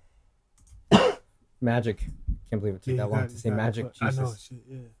Bird. Magic. Can't believe it took that long to say Magic. Jesus. I know, shit,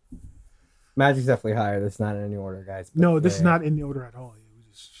 yeah. Magic's definitely higher. That's not in any order, guys. No, this is not in the order at all. Yeah, we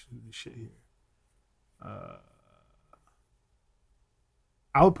just shooting the shit here.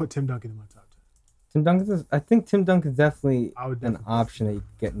 I would put Tim Duncan in my top 10. I think Tim Duncan's definitely an option that you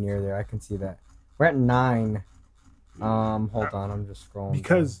could get near there. I can see that. We're at 9. Hold on, I'm just scrolling.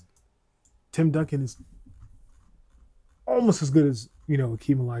 Because Tim Duncan is almost as good as,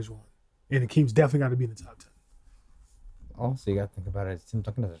 Akeem Olajuwon. And Akeem's definitely got to be in the top 10. Also, you got to think about it. Tim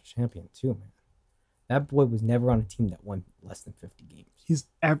Duncan is a champion too, man. That boy was never on a team that won less than 50 games. He's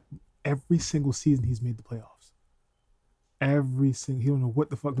every single season he's made the playoffs. He don't know what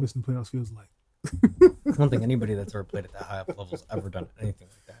the fuck missing the playoffs feels like. I don't think anybody that's ever played at that high up level has ever done anything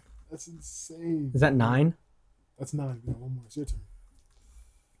like that. That's insane. Is that 9? That's 9. We got one more. It's your turn.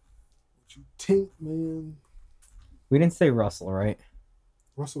 What you think, man? We didn't say Russell, right?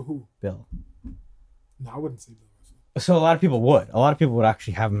 Russell who? Bill. No, I wouldn't say Bill Russell. So a lot of people would. A lot of people would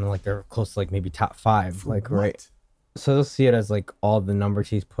actually have him like they're close to like maybe top 5. For like what? Right. So they'll see it as like all the numbers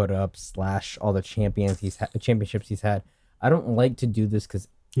he's put up / all the championships he's had. I don't like to do this because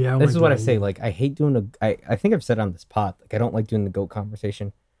this is what I say. Like I hate doing I think I've said on this pod. Like I don't like doing the GOAT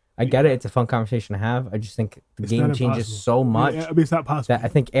conversation. I get it. It's a fun conversation to have. I just think the game changes so much. Yeah, I mean, it's not possible. That I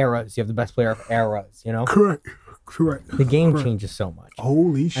think eras. You have the best player of eras. Correct. The game changes so much.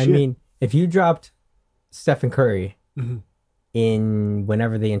 Holy shit! I mean, if you dropped Stephen Curry in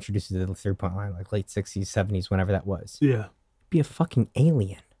whenever they introduced the 3-point line, like late 60s, 70s, whenever that was, yeah, be a fucking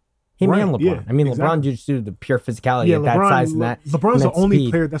alien. Him Right, and LeBron. yeah, I mean, exactly. LeBron just due to the pure physicality Yeah, at that size and that. LeBron's and the that only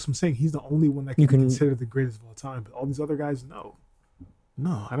speed. player. That's what I'm saying. He's the only one that can You be can- considered the greatest of all time. But all these other guys, no,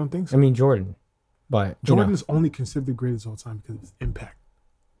 I don't think so. I mean, Jordan. But Jordan is only considered the greatest of all time because of his impact.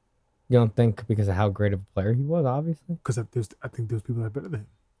 you don't think because of how great of a player he was, obviously? Because I think there's people that are better than him.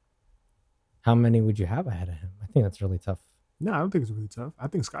 How many would you have ahead of him? I think that's really tough. No, I don't think it's really tough. I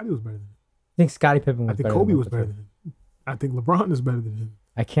think Scottie was better than him. I think Scottie Pippen was I think better Kobe than was Michael better Jordan. than him. I think LeBron is better than him.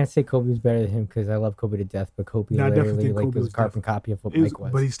 I can't say Kobe was better than him because I love Kobe to death, but Kobe No, I definitely literally think like Kobe was a was carbon copy of what It was- Mike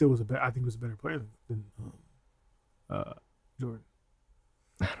was. But he still was a better. I think he was a better player than Jordan. I don't know.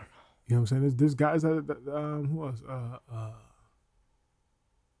 You know what I'm saying? There's guys that who else?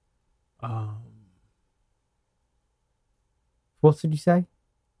 What else did you say?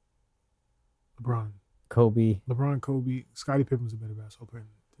 LeBron, Kobe. Kobe, Scottie Pippen was a better basketball player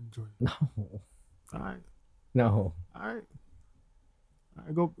than Jordan. No. All right, No. all right.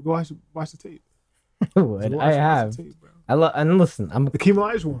 Go watch the tape. I would. I have. The tape, bro. I love and listen. I'm Hakeem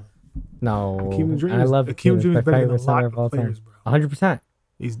Olajuwon. no. Hakeem Dream. I love Hakeem Dream is my better than a favorite center lot of all of players, time. bro. 100%.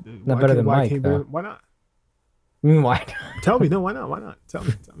 He's Not better than Mike, can't though. why not? I mean, why? Tell me, no, why not? Why not? Tell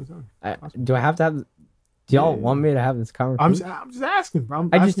me. Do I have to have? Do y'all want me to have this conversation? I'm just asking, bro.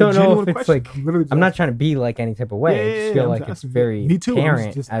 I just don't know if it's like. I'm I'm not trying to be like any type of way. I just feel I'm like just it's asking. very Me too, I'm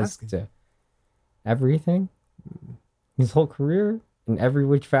apparent just as asking. to everything. His whole career in every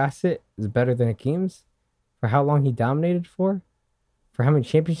which facet is better than Hakeem's. For how long he dominated for how many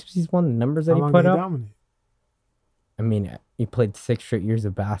championships he's won, the numbers that How he long put did he up. dominate? I mean, he played 6 straight years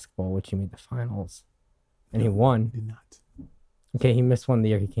of basketball, which he made the finals, and he won. He did not. Okay, he missed one the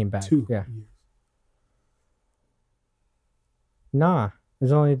year he came back. 2 Yeah, years. nah.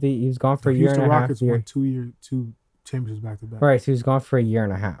 There's only he was gone for a The year and Houston a half. Rockets won 2 championships back to back. Right, so he was gone for a year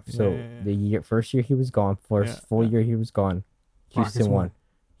and a half. So Yeah. the first year he was gone, full year he was gone. Houston Rockets won. won.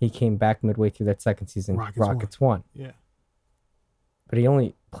 He came back midway through that second season. Rockets won. Yeah. But he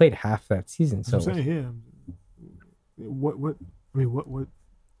only played half that season. So I'm saying, yeah. What? I mean, what?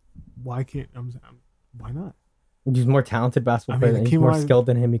 Why can't? Why not? he's more talented basketball I player. mean, He's Hakeem more Olajuwon- skilled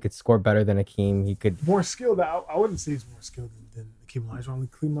than him. He could score better than Hakeem. He could More skilled. I wouldn't say he's more skilled than Hakeem Olajuwon.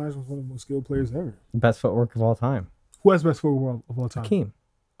 Hakeem Olajuwon was one of the most skilled players ever. best footwork of all time. Who has best footwork of all time? Hakeem.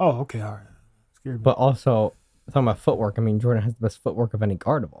 Oh, okay, all right. Scared me. But also talking about footwork, I mean Jordan has the best footwork of any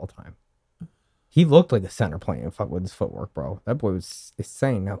guard of all time. He looked like a center playing fuck with his footwork, bro. That boy was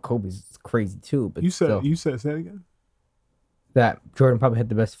insane. Now Kobe's crazy too, but you said still, say that again. that Jordan probably had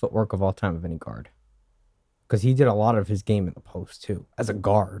the best footwork of all time of any guard. Because he did a lot of his game in the post too, as a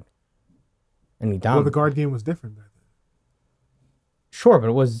guard. And he Well, dominated. the guard game was different back then. Sure, but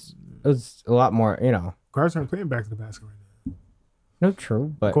it was a lot more, Guards aren't playing back to the basket right now. no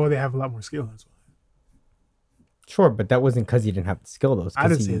true, but Well, they have a lot more skill. That's why. sure, but that wasn't because he didn't have the skill though. I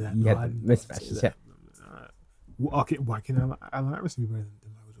didn't say that. He No, had I the didn't say mismatches, that. yeah. Okay, why can't Allen Iverson be better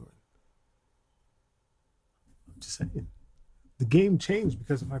than Michael Jordan? I'm just saying. The game changed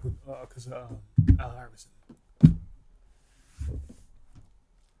because of Allen Iverson.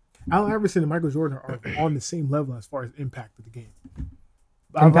 Allen Iverson and Michael Jordan are on the same level as far as impact of the game.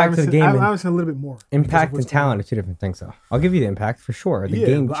 Impact of the game Allen and- Iverson a little bit more. because of Impact what's and going on. talent are two different things, though. I'll give you the impact for sure. The Yeah,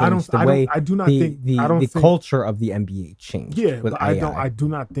 game but changed. I do not think the culture of the NBA changed. Yeah, with but AI. I do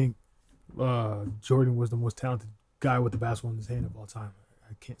not think Jordan was the most talented guy with the basketball in his hand of all time.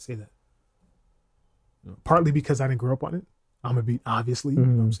 I can't say that. Partly because I didn't grow up on it. I'm gonna be obviously. You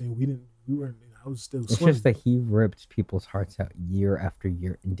know what I'm saying? We weren't. I was still It's swimming. just that he ripped people's hearts out year after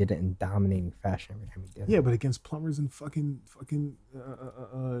year and did it in dominating fashion every time he did it. Yeah, but against plumbers and fucking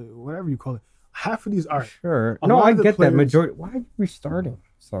whatever you call it. Half of these are Sure. A No, lot I of the get that. players- Majority. Why are you restarting?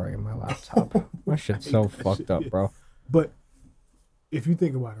 Sorry, my laptop. My shit's so that fucked shit, up, yeah. bro. But if you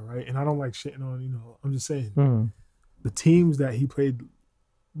think about it, right, and I don't like shitting on, I'm just saying Hmm. the teams that he played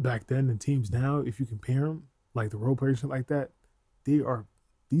back then and teams now, if you compare them, like the role players shit like that, these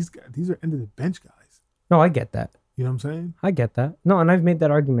guys. These are end of the bench guys. No, I get that. You know what I'm saying? I get that. No, and I've made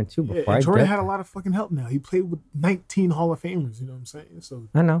that argument too Yeah, before. and I Jordan get had a that. lot of fucking help now. He played with 19 Hall of Famers. You know what I'm saying? So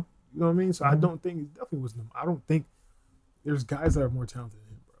I know. you know what I mean. So I Mm-hmm. don't think it definitely wasn't him. I don't think there's guys that are more talented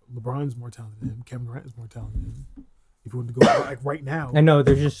than him. Bro. LeBron's more talented than him. Kevin Durant is more talented than him. If you want to go like right now, I know.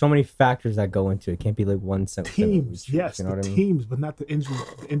 There's just so many factors that go into it. It can't be like one sentence. teams, yes, you know the what I mean? teams, but not the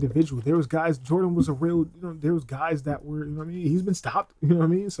individual. There was guys. Jordan was a real. There was guys that were. You know what I mean? He's been stopped. You know what I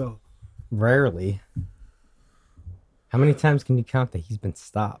mean? So Rarely. How many times can you count that he's been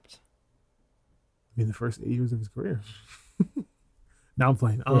stopped? I mean, the first 8 years of his career. Now I'm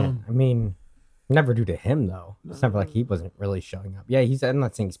playing. Yeah, I mean, Never due to him though. It's never like he wasn't really showing up. Yeah, I'm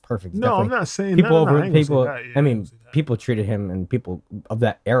not saying he's perfect. He's No, I'm definitely- not saying people no, no, over I ain't gonna say people. that. Yeah, I ain't mean, gonna say that. people treated him, and people of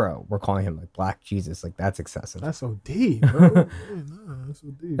that era were calling him like Black Jesus. Like that's excessive. That's OD, bro. Yeah, nah, that's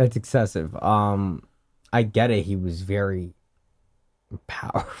OD. That's excessive. I get it. He was very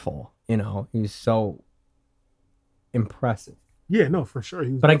powerful. You know, he was so impressive. Yeah, no, for sure.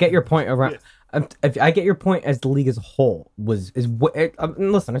 He was But I get your definitely- point around. I get your point as the league as a whole is what.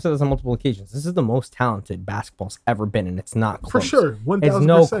 Listen, I said this on multiple occasions. This is the most talented basketball's ever been, and it's not close. For sure. 1000%. It's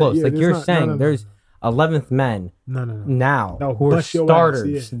no close. Yeah, like there's you're not- saying, no, no, there's no, 11th men no, no, no. now No, who are bust your ass,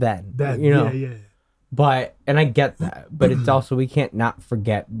 starters yeah. then. That, you know, yeah. but and I get that, but it's also we can't not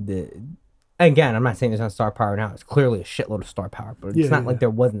forget the. Again, I'm not saying there's not star power now. It's clearly a shitload of star power, but it's Yeah, not yeah. like there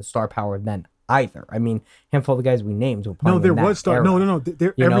wasn't star power then either. I mean, handful of the guys we named were playing. No, there in that was star. era. No.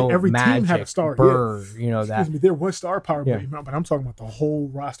 There, You know, every team had a Magic, star. Bird, you know Excuse that. me, there was star power, Yeah. but I'm talking about the whole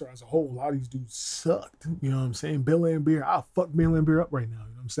roster as a whole. A lot of these dudes sucked. You know what I'm saying? Bill Laimbeer, I'll fuck Bill Laimbeer up right now.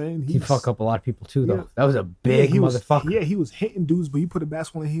 You know what I'm saying? He fuck up a lot of people too, though. Yeah. That was a big he was, motherfucker. Yeah, he was hitting dudes, but he put a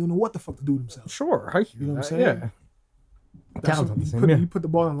basketball in. He didn't know what the fuck to do with himself. Sure, I hear You know what I'm that, saying? Yeah. That's Talent what- on the you, same, put, yeah. you put the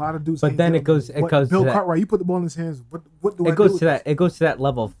ball in a lot of dudes. But hands. then They it goes- don't- it what- goes Bill to that- Cartwright, you put the ball in his hands. What do I It goes do to with that. It goes to that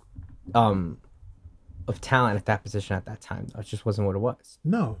level of talent at that position at that time. Though. It just wasn't what it was.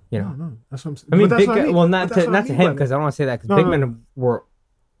 No, You know. no. That's what I'm saying. I mean, But that's big what I guy, mean. well, But not that's to what I not to mean him by because that. I don't want to say that because No, big no, men were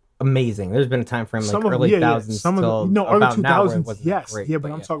amazing. There's been a time frame like Some of them, early yeah, yeah. 2000s Some of till them, no, early about now where it 2000s, wasn't yes, great, yeah,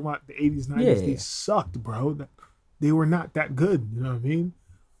 but I'm talking about the 80s, 90s. Yeah, They yeah. sucked, bro. They were not that good. You know what I mean?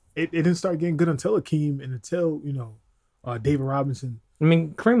 It didn't start getting good until Akeem and until David Robinson. I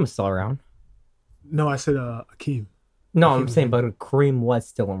mean, Kareem was still around. No, I said Akeem. No, Hakeem I'm was saying, there. but Kareem was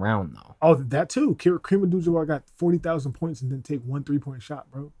still around though. Oh, that too. Kareem Abdul-Jabbar got 40,000 points and didn't take 1 3-point shot,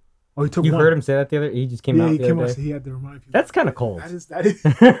 bro. Oh, he took You one. heard him say that the other. He just came Yeah, out he the came other out day. and said he had to remind people. That's kind of cold. That is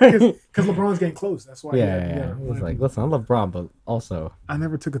because LeBron's getting close. That's why. Yeah, he he's like, listen, I love Braun, but also I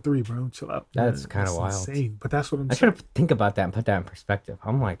never took a 3, bro. Chill out. That's man. kinda wild. Insane. But that's what I'm I saying. try to think about that and put that in perspective.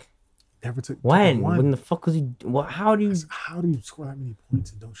 I'm like, Never took when? one. When the fuck was he? Well, how do you? How do you score that many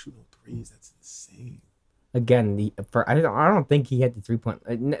points and don't shoot no threes? That's insane. Again, I don't think he had the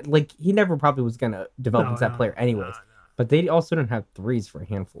 3-point. Like he never probably was gonna develop into that player anyways. Nah. But they also didn't have threes for a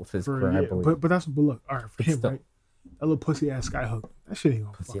handful of his For, career, I yeah, believe. but that's but look, all right, for But him, still. right? That little pussy ass skyhook, that shit ain't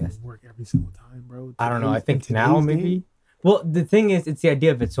gonna Pussy fucking ass. work every single time, bro. I don't know. I In think today's now game- maybe. Well, the thing is, it's the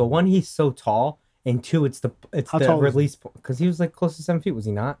idea of it. So one, he's so tall, and two, it's the How tall is he? release because he was like close to 7 feet, was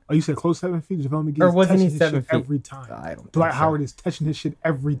he not? Oh, you said close 7 feet? JaVale McGee Or is wasn't he touching his 7 shit feet? every time. I don't. Dwight think so. Howard is touching his shit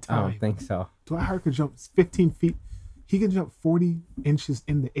every I time. don't think so. Dwight Howard could jump 15 feet. He can jump 40 inches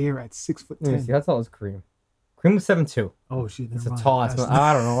in the air at 6'10". Let me see. That's all is Kareem. Kareem was 7'2". Oh shit, It's never a mind. tall ass.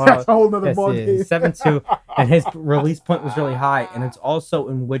 I don't know. That's a whole nother Yes, ball it game. is. 7'2", and his release point was really high, and it's also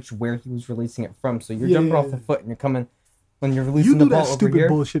in where he was releasing it from. So you're Yeah, jumping yeah, off the yeah. foot, and you're coming when you're You releasing do the ball that over stupid here.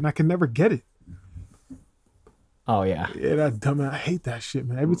 bullshit, and I can never get it. Oh yeah. Yeah, that dumb. I hate that shit,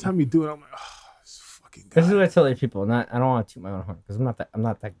 man. Every time you do it, I'm like, oh, this fucking guy. This is what I tell other people. I don't want to toot my own horn because I'm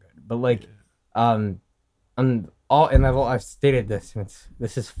not that good. But like, I've stated this. And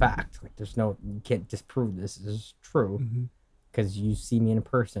this is fact. Like, you can't disprove this. This is true Mhm. because you see me in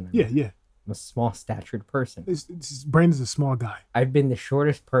person. Yeah, yeah. I'm a small statured person. Brandon's a small guy. I've been the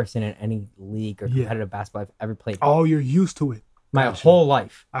shortest person in any league or Yeah. competitive basketball I've ever played. Oh, you're used to it. my gotcha. whole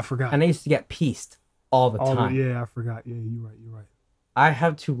life, I forgot. and I used to get pieced all the time. Yeah, I forgot. Yeah, you're right. You're right. I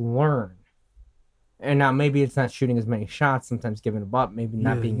have to learn. And now maybe it's not shooting as many shots, sometimes giving them up, maybe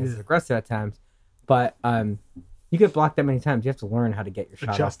not Yeah, being as yeah. aggressive at times. But you get blocked that many times, you have to learn how to get your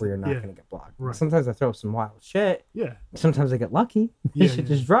shot Adjust off where it, you're not yeah. going to get blocked. Right. Sometimes I throw some wild shit. Yeah. Sometimes I get lucky. Yeah, This shit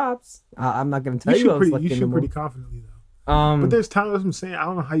yeah. just drops. I'm not going to tell You you, I was shoot lucky pretty. You in the shoot pretty move. confidently though. But there's times I'm saying I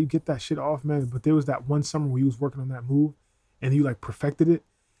don't know how you get that shit off, man. But there was that one summer where you was working on that move, and you like perfected it,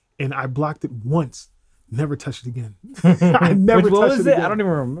 and I blocked it once, never touched it again. I never what touched was it it? again. I don't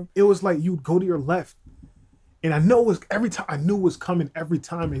even remember. It was like you'd go to your left, and I know it was every time. I knew it was coming every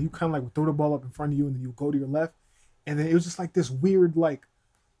time, and you kind of like would throw the ball up in front of you, and then you go to your left, and then it was just like this weird like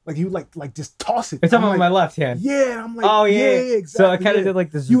you like just toss it. You're talking I'm about like, my left hand. Yeah, and I'm like, Oh yeah, exactly. So I kind of yeah. did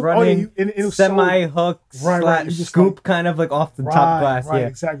like this You- oh, yeah, running you- and it was so- semi-hook Right, you slash just scoop, like- kind of like off the top Right, glass. right, Yeah,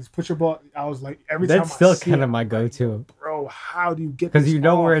 exactly. Just put your ball. I was like, every time that's I still see kind it, of my I'm like, go-to bro, how do you get? because this you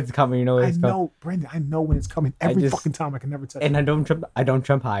know off? where it's coming. You know where I it's coming. know, Brandon. I know when it's coming. Every just- fucking time, I can never touch And it. I don't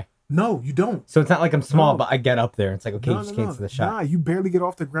jump high. No, you don't. So it's not like I'm small, No. but I get up there. It's like, okay, you just can't see the shot. Nah, you barely get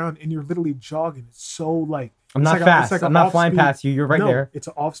off the ground, and you're literally jogging. It's so like I'm it's not like fast. it's like I'm a not flying off-speed- past you. You're right no, there. It's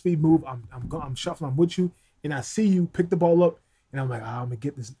an off-speed move. I'm shuffling. I'm with you, and I see you pick the ball up, and I'm like, I'm gonna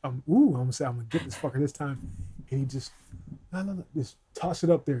get this. I'm gonna get this fucker this time, and he just, no, just toss it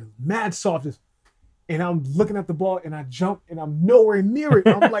up there, mad soft, just and I'm looking at the ball and I jump and I'm nowhere near it.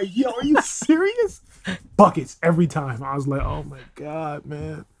 I'm like, yo, are you serious? Buckets every time. I was like, oh my God,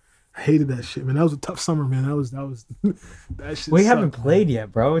 man. I hated that shit, man. That was a tough summer, man. That was that shit. We sucked, haven't played man.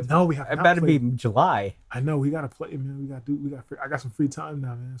 yet, bro. No, we have It not better played. be July. I know we gotta play, man. I got some free time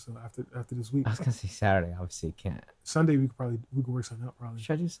now, man. So after this week, I was gonna say Saturday. Obviously, you can't. Sunday we could work something out probably.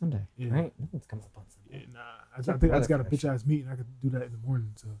 Should I do Sunday? Yeah. Right? Nothing's coming up on Sunday. Yeah, nah. I think I just got a bitch ass meeting. I could do that in the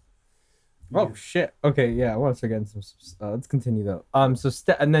morning. So. Oh Yeah. shit. Okay, yeah. I want to start getting some. Let's continue though. So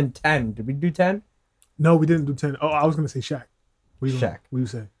and then 10. Did we do 10? No, we didn't do 10. Oh, I was gonna say Shaq. Shaq. What do you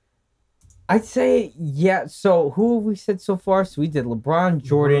say? I'd say yeah. So who have we said so far? So we did LeBron,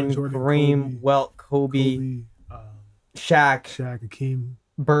 Jordan, Kareem, Wilt, Kobe, Shaq, Hakeem.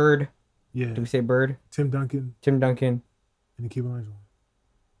 Bird. Yeah. Did we say Bird? Tim Duncan Tim Duncan and Hakeem Olajuwon.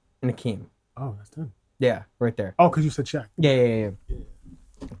 and Akeem. Oh, that's 10. Yeah, right there. Oh, because you said Shaq. Yeah.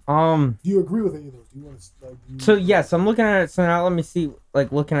 Do you agree with any of those? Do you want to like? So yes, I'm looking at it. So now let me see,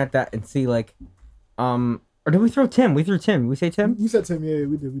 like looking at that and see, like, or did we throw Tim? We threw Tim. We say Tim. You said Tim. Yeah,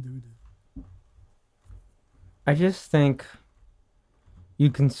 we did. I just think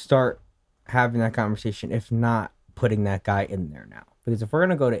you can start having that conversation, if not putting that guy in there now. Because if we're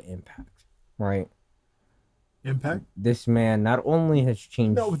gonna go to impact, right? Impact. This man not only has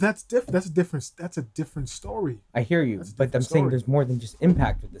changed. No, that's different. That's a different story. I hear you, That's a but I'm different saying story. there's more than just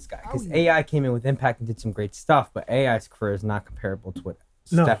impact with this guy. Because How you- AI came in with impact and did some great stuff, but AI's career is not comparable to what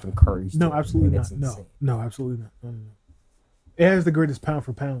No. Stephen Curry's No, doing, absolutely and it's not. No, insane. no, absolutely not. No. It has the greatest pound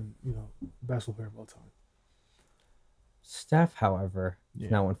for pound, basketball player of all time. Steph, however, Yeah.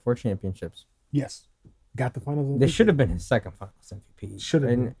 has now won 4 championships. Yes, got the finals. This should have been his second finals MVP. Should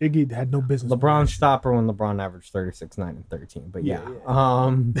have. And Iggy had no business. LeBron stopper when LeBron averaged 36, 9, and 13. But yeah.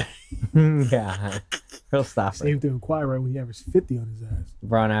 Yeah, Yeah. He'll stop Same it. thing with Kawhi, right? When he averaged 50 on his ass.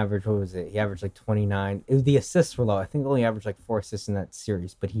 LeBron averaged, what was it? He averaged like 29. It was the assists were low. I think he only averaged like 4 assists in that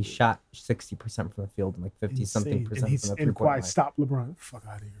series, but he shot 60% from the field and like 50 something Insane. percent from the And 3-point Kawhi line. stopped LeBron. Fuck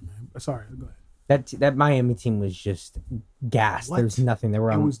out of here, man. Sorry, go ahead. That Miami team was just gassed. What? There was nothing. They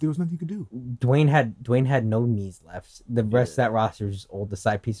were There on. was nothing you could do. Dwayne had no knees left. The rest of that roster was just old. The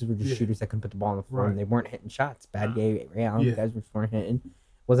side pieces were just Yeah. shooters that couldn't put the ball on the floor, and Right. they weren't hitting shots. Bad Nah. game. Ray Allen, Yeah. guys weren't hitting.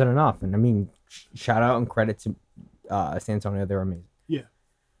 Wasn't enough. And I mean, shout out and credit to San Antonio. They were amazing. Yeah.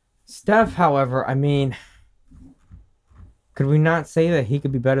 Steph, however, I mean, could we not say that he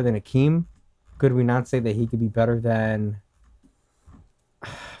could be better than Akeem? Could we not say that he could be better than?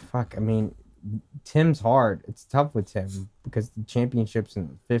 Fuck. I mean, Tim's hard. It's tough with Tim because the championships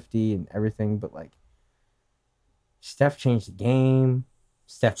and 50 and everything, but like Steph changed the game.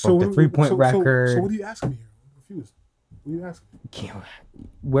 Steph broke the 3-point record. So what are you asking me here? I'm confused. What are you asking me?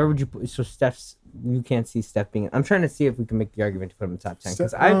 Where would you put? So Steph's, you can't see Steph being. I'm trying to see if we can make the argument to put him in the top 10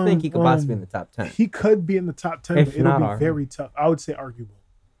 because I think he could possibly be in the top 10. He could be in the top 10, If but it'll not be arguable. very tough. I would say arguable.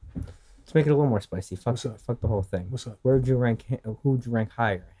 Let's make it a little more spicy. Fuck, What's up? fuck the whole thing. What's up? Where would you rank him? Who would you rank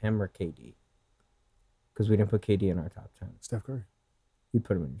higher, him or KD? Because we didn't put KD in our top 10. Steph Curry. You'd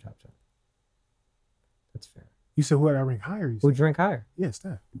put him in your top 10. That's fair. You said who would I rank higher? You Who said? would you rank higher? Yeah,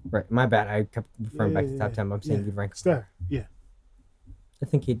 Steph. Right. My bad. I kept referring back to top 10. But I'm saying yeah. you'd rank him Steph. higher. Yeah, I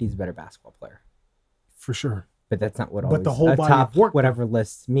think KD's a better basketball player. for sure. But that's not what But always the whole a body top of work, whatever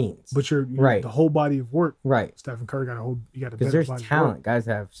list means. But you're Right. the whole body of work. Right. Stephen Curry got a whole. You got a Because better there's body of talent. work. Guys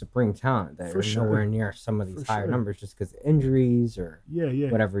that have supreme talent that For are sure. nowhere near some of these For higher sure. numbers just because of injuries or Yeah.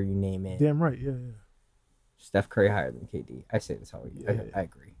 whatever you name it. Damn right. Yeah. Steph Curry higher than KD. I say this how Yeah. I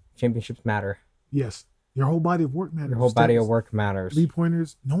agree. Championships matter. Yes. Your whole body of work matters. Your whole body of work matters.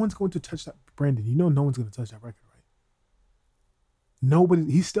 3-pointers. No one's going to touch that. Brandon, you know no one's going to touch that record, right? Nobody.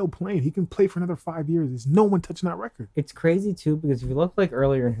 He's still playing. He can play for another 5 years. There's no one touching that record. It's crazy too because if you look like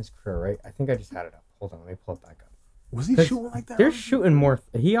earlier in his career, right? I think I just had it up. Hold on, let me pull it back up. Was he 'Cause shooting like that? They're earlier? shooting more.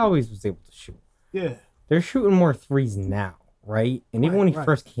 He always was able to shoot. Yeah. They're shooting more threes now, right? And even Right, when he right.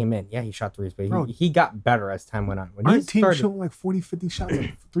 first came in, yeah, he shot threes, but Bro. he got better as time went on. When he Aren't teams started, shooting like 40, 50 shots,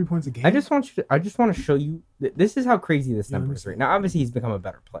 like 3 points a game? I just want to show you. This is how crazy this Yeah, let number me is see. right now. Obviously, he's become a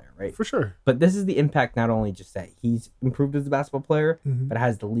better player, right? For sure. But this is the impact. Not only just that he's improved as a basketball player, Mhm. but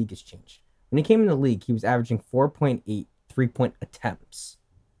as the league has changed. When he came in the league, he was averaging 4.8 3-point attempts.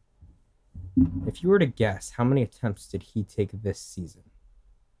 If you were to guess, how many attempts did he take this season?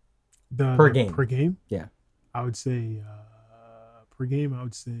 Per game. Per game? Yeah. I would say per game, I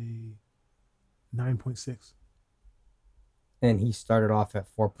would say 9.6. And he started off at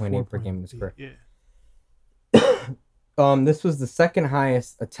 4.8 per game in his career. Yeah. This was the second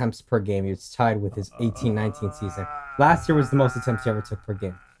highest attempts per game. He was tied with his 18-19 season. Last year was the most attempts he ever took per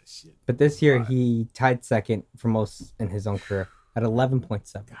game. Shit. But this year he tied second for most in his own career at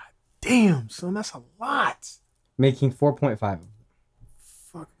 11.7. God Damn, son, that's a lot. making 4.5.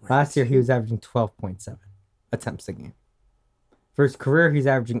 Fuck. Last year, he was averaging 12.7 attempts a game. For his career, he's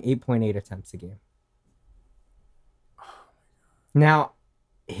averaging 8.8 attempts a game. Now,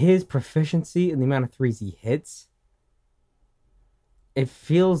 his proficiency and the amount of threes he hits, it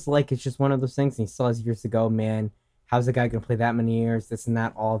feels like it's just one of those things. And he saw us years ago, man. How's a guy going to play that many years? This and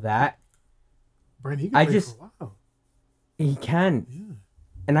that, all that. Brandon, he can play for a while. He can. Yeah.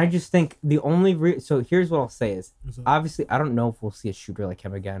 And I just think the only... So here's what I'll say is, obviously, I don't know if we'll see a shooter like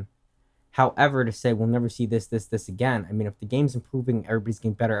him again. However, to say we'll never see this again, I mean, if the game's improving, everybody's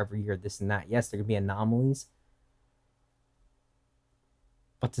getting better every year, this and that, yes, there could be anomalies.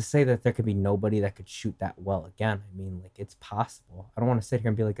 But to say that there could be nobody that could shoot that well again, I mean, like, it's possible. I don't want to sit here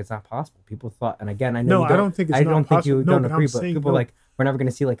and be like it's not possible. People thought, and again, I know I don't think it's not possible. I don't think you don't agree, but people like, we're never going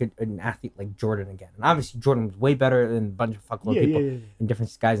to see like an athlete like Jordan again. And obviously, Jordan was way better than a bunch of fuckload people in different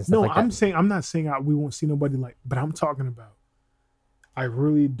skies and stuff like that. I'm not saying we won't see nobody like, but I'm talking about, I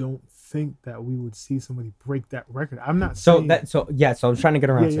really don't think that we would see somebody break that record. I'm not saying. So I was trying to get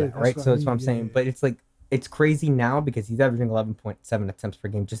around to that, right? So that's what I'm saying. But it's like, it's crazy now because he's averaging 11.7 attempts per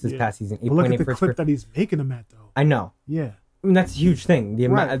game just this past season. 8.8 look at the clip that he's making them at, though. I know. Yeah. I mean, that's a huge thing. The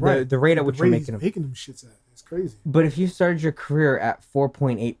amount, the rate at which you're making them shits at, it's crazy. But if you started your career at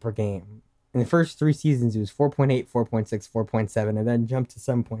 4.8 per game, in the first 3 seasons, it was 4.8, 4.6, 4.7, and then jumped to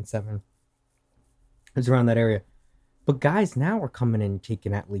 7.7. It was around that area. But guys now are coming in and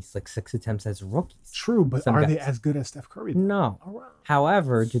taking at least like 6 attempts as rookies. True, but are they as good as Steph Curry? No.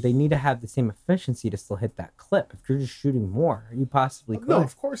 However, do they need to have the same efficiency to still hit that clip? If you're just shooting more, you possibly could. No,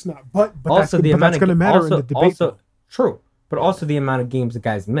 of course not. But also that's going to matter in the debate. Also, true. But also the amount of games the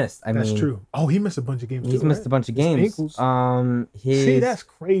guys missed. That's true. Oh, he missed a bunch of games. He's missed a bunch of games. See, that's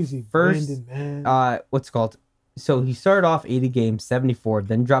crazy. First, Brandon, man. What's it called? So he started off 80 games, 74,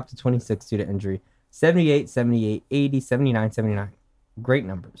 then dropped to 26 due to injury. 78, 78, 80, 79, 79. Great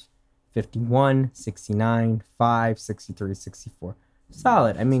numbers. 51, 69, 5, 63, 64.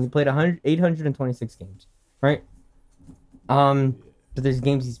 Solid. I mean, he played 826 games, right? But there's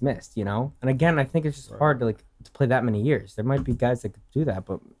games he's missed, you know? And again, I think it's just hard to play that many years. There might be guys that could do that,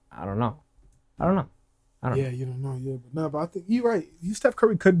 but I don't know. I don't know. You don't know. Yeah, but no, but I think you're right. Steph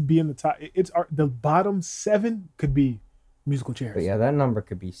Curry could be in the top. The bottom 7 could be musical chairs. But yeah, that number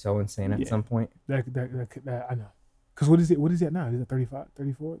could be so insane at some point. That I know. Because what is he at now? Is it 35,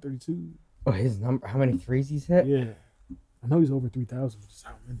 34, 32? Oh, his number. How many threes he's hit? Yeah. I know he's over 3,000, which is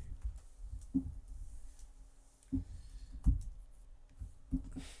how many.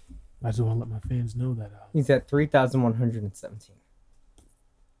 I just want to let my fans know that. He's at 3,117.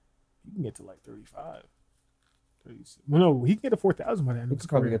 You can get to like 35. 36. Well, no, he can get to 4,000 by the end of his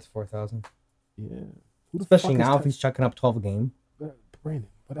career. Probably get to 4,000. Yeah. Especially now if he's chucking up 12 a game. Brandon,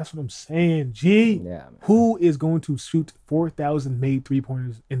 but that's what I'm saying, G. Yeah, man. Who is going to shoot 4,000 made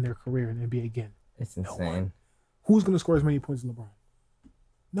 3-pointers in their career in the NBA again? It's insane. Who's going to score as many points as LeBron?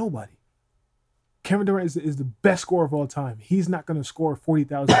 Nobody. Kevin Durant is the best scorer of all time. He's not going to score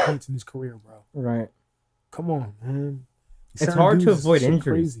 40,000 points in his career, bro. Right. Come on, man. It's hard to avoid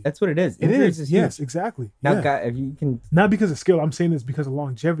injuries. That's what it is. Injuries is yes, exactly. Now, guy, if you can, not because of skill. I'm saying this because of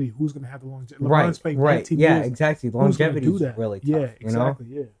longevity. Who's going to have the longevity? LeBron's playing 19 yeah, years. exactly. Longevity is really tough. Yeah, exactly.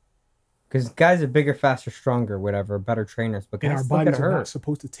 You know? Yeah. Because guys are bigger, faster, stronger, whatever, better trainers. But and our bodies are not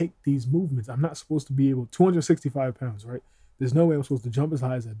supposed to take these movements. I'm not supposed to be able 265 pounds, right? There's no way I'm supposed to jump as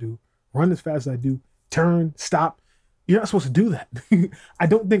high as I do, run as fast as I do, turn, stop. You're not supposed to do that. I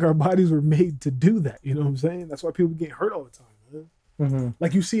don't think our bodies were made to do that. You know what I'm saying? That's why people get hurt all the time, man. Mm-hmm.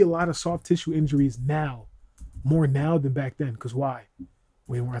 Like you see a lot of soft tissue injuries now, more now than back then. Because why?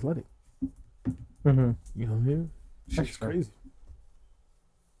 We weren't athletic. Mm-hmm. You know what I mean? Shit's crazy.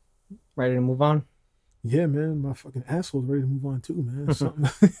 Ready to move on? Yeah, man. My fucking asshole's ready to move on too, man. Something.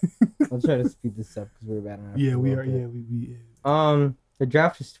 Let's try to speed this up because we're about an hour. Yeah, we are. Yeah, we. The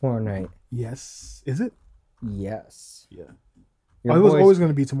draft is tomorrow night. Yes. Is it? Yes. Yeah. It was always going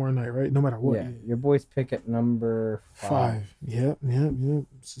to be tomorrow night, right? No matter what. Yeah. Your boys pick at number 5. Yep.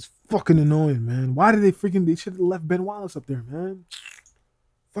 This is fucking annoying, man. Why did they should have left Ben Wallace up there, man.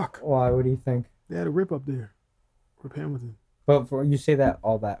 Fuck. Why? What do you think? They had a Rip up there. Rip Hamilton. But you say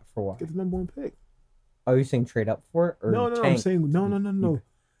all that for what? Get the number 1 pick. Oh, you saying trade up for it? Or no, tank? I'm saying no.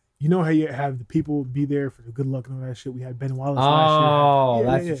 You know how you have the people be there for the good luck and all that shit? We had Ben Wallace last year. Oh,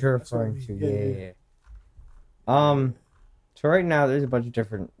 that's what you're referring to. Yeah. So right now there's a bunch of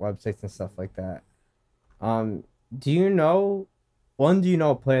different websites and stuff like that. Do you know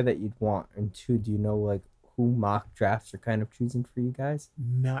a player that you'd want? And 2, do you know like who mock drafts are kind of choosing for you guys?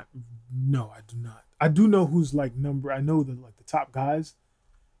 No, I do not. I do know who's like I know the top guys.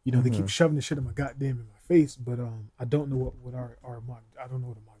 You know, they keep shoving the shit in my face, but I don't know what our mock. I don't know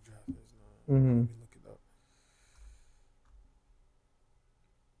what a mock draft is. Let me look it up.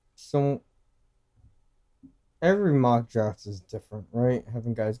 So every mock draft is different, right?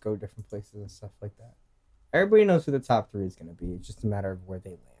 Having guys go different places and stuff like that. Everybody knows who the top 3 is going to be. It's just a matter of where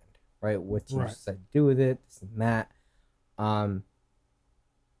they land, right? What you decide to do with it, this and that.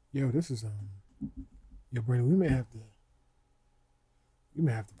 Yo, this is yo, Brandon, we may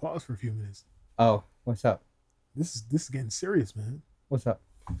have to pause for a few minutes. Oh, what's up? This is getting serious, man. What's up?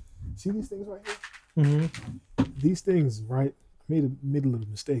 See these things right here? These things, right? I made a little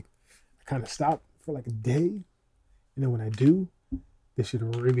mistake. I kind of stopped for like a day, and then when I do, this shit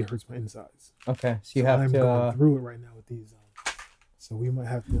really hurts my insides. Okay, so you have I'm to going through it right now with these. So we might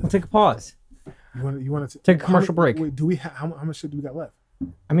have to. We'll take a pause. You want to take a commercial break? Wait, do we? How much shit do we got left?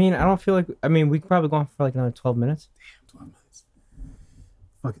 I mean, I don't feel like. I mean, we could probably go on for like another 12 minutes. Damn, 12 minutes.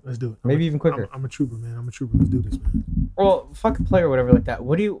 Fuck it, let's do it. Maybe even quicker. I'm a trooper, man. I'm a trooper. Let's do this, man. Well, fuck a player or whatever like that.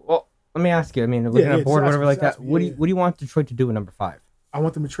 What do you? Well, let me ask you. I mean, looking at a board, whatever like that. What do you want Detroit to do with number 5? I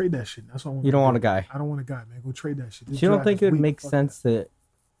want them to trade that shit. That's what I want. You don't want a guy. I don't want a guy, man. Go trade that shit. So you don't think it would make sense to,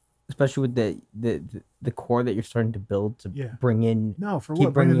 especially with the core that you're starting to build, to bring in? No, for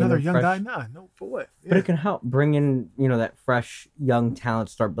what? Bring another young guy? Nah, no, for what? Yeah. But it can help bring in, that fresh young talent,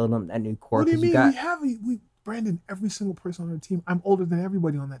 start building up that new core. What do you mean? We Brandon, every single person on our team. I'm older than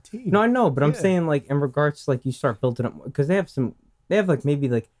everybody on that team. No, I know, but I'm saying like in regards to like you start building up, because they have like maybe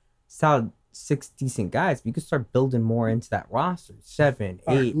like solid 6 decent guys, but you could start building more into that roster. 7,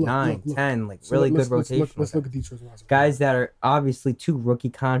 8, 9, 10, like so really good rotation. Let's look at Detroit's roster. Guys that are obviously 2 rookie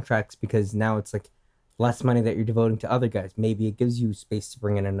contracts, because now it's like less money that you're devoting to other guys. Maybe it gives you space to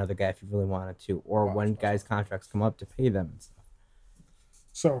bring in another guy if you really wanted to, or when guys' contracts come up to pay them and stuff.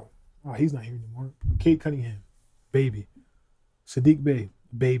 So, he's not here anymore. Cade Cunningham, baby. Sadiq Bey,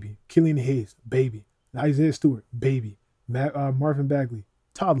 baby. Killian Hayes, baby. Isaiah Stewart, baby. Marvin Bagley,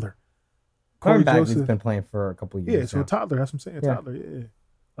 toddler. Marvin Bagley's been playing for a couple of years. Yeah, so a toddler. That's what I'm saying. Toddler,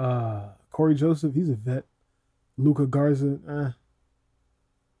 yeah. Corey Joseph, he's a vet. Luka Garza,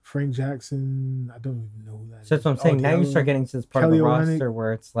 Frank Jackson, I don't even know who that is. So that's what I'm saying. Now you start getting to this part of the roster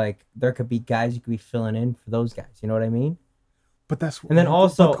where it's like there could be guys you could be filling in for those guys. You know what I mean? But that's and then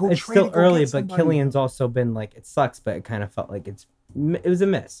also it's still early, but Killian's also been like, it sucks, but it kind of felt like it was a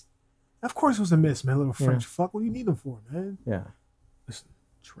miss. Of course it was a miss, man. Little French fuck. What do you need him for, man? Yeah. Listen,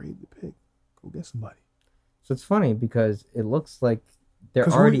 trade the pick. Go get somebody. So it's funny because it looks like they're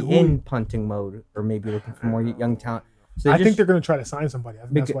already in punting mode, or maybe looking for more young talent. So I think they're going to try to sign somebody. I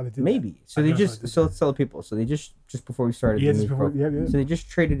think that's why they did maybe. That. So they let's tell the people. So they just before we started. So they just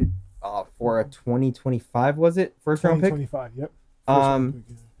traded for a 2025, was it? First round pick? 2025, yep.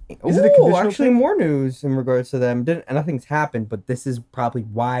 Is it a conditional actually pick? More news in regards to them. Nothing's happened, but this is probably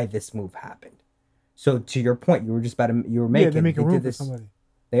why this move happened. So to your point, you were making room for somebody.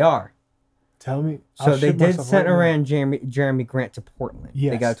 They are. Tell me. So they did send around Jeremy Grant to Portland.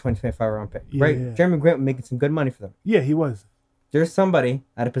 Yes. They got a 2025 round pick, right? Yeah. Jeremy Grant was making some good money for them. Yeah, he was. There's somebody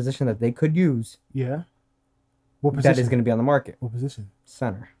at a position that they could use. Yeah. What position? That is going to be on the market. What position?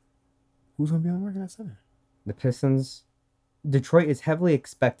 Center. Who's going to be on the market at center? The Pistons. Detroit is heavily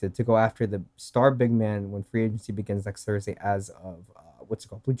expected to go after the star big man when free agency begins next Thursday as of,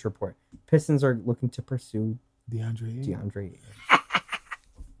 Bleacher Report. Pistons are looking to pursue DeAndre Ayton.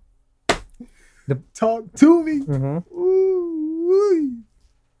 Talk to me. Mm-hmm. Ooh,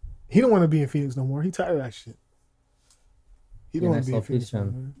 he don't want to be in Phoenix no more. He tired of that shit. He don't want to be in Phoenix no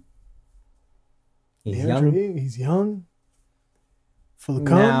more. He's young. He's young. Full of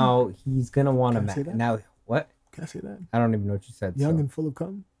cum. Now he's gonna want to match. Now what? Can I say that? I don't even know what you said. Young and full of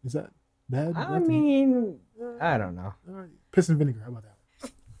cum. Is that bad? I mean, I don't know. All right. Piss and vinegar. How about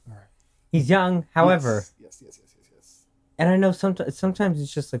that? All right. He's young, however. Yes. And I know sometimes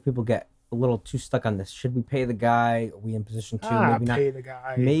it's just like people get a little too stuck on this. Should we pay the guy? Are we in position to? Maybe not. Pay the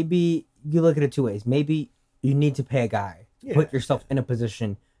guy. Maybe you look at it 2 ways. Maybe you need to pay a guy. Yeah. Put yourself in a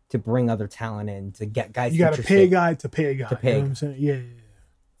position to bring other talent in, to get guys. You got to pay a guy to pay a guy. You know what I'm saying? Yeah.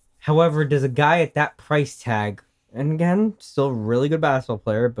 However, does a guy at that price tag, and again, still really good basketball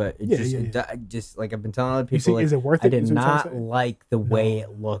player, but it just like I've been telling other people, is it worth it? I did not like the way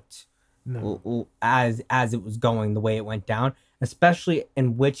it looked as it was going, the way it went down, especially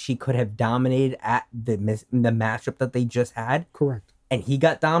in which he could have dominated at the matchup that they just had. Correct. And he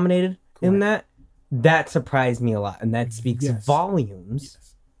got dominated in that. That surprised me a lot, and that speaks volumes.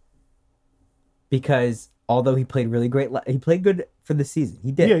 Yes. Because although he played really great, he played good for the season.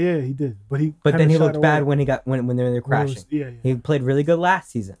 He did. Yeah, he did. But then he looked bad when they were crashing. He played really good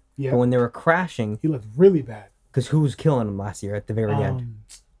last season. Yeah. But when they were crashing, he looked really bad. Because who was killing him last year at the very end?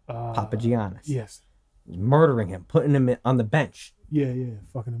 Papagiannis. Yes. Murdering him, putting him on the bench. Yeah,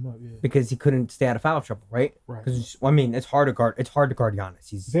 fucking him up. Yeah. Because he couldn't stay out of foul trouble, right? Right. Because I mean, it's hard to guard. It's hard to guard Giannis.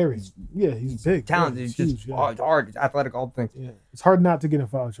 He's big, talented. Yeah, It's huge, just hard. It's athletic, all the things. Yeah, it's hard not to get in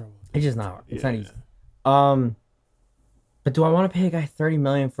foul trouble. It's just not hard. It's Yeah. not easy. But do I want to pay a guy $30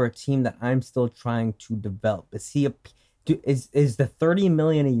 million for a team that I'm still trying to develop? Is the $30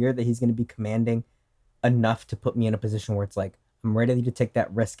 million a year that he's going to be commanding enough to put me in a position where it's like I'm ready to take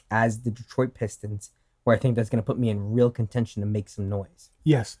that risk as the Detroit Pistons, where I think that's going to put me in real contention to make some noise?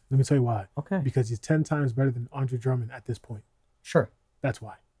 Yes, let me tell you why. Okay. Because he's 10 times better than Andre Drummond at this point. Sure. That's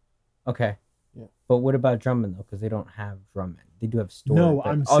why. Okay. Yeah. But what about Drummond though? Because they don't have Drummond. They do have Story. No, but,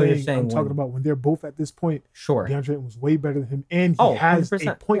 I'm you're saying I'm talking about when they're both at this point. Sure. DeAndre Ayton was way better than him, and he has a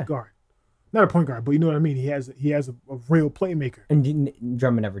 100%, point guard. Not a point guard, but you know what I mean. He has a real playmaker. And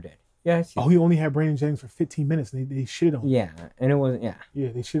Drummond never did. Yeah, I see. He only had Brandon Jennings for 15 minutes, and they shitted on him. Yeah, and it wasn't. Yeah,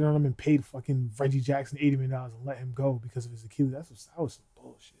 they shitted on him and paid fucking Reggie Jackson $80 million and let him go because of his Achilles. That was some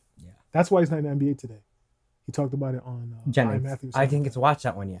bullshit. Yeah, that's why he's not in the NBA today. He talked about it on Jennings. Matthews. I think it's watch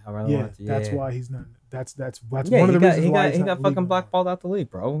that one. Yeah, I really want to. That's why he's not. That's one of the reasons why he got fucking blackballed out the league,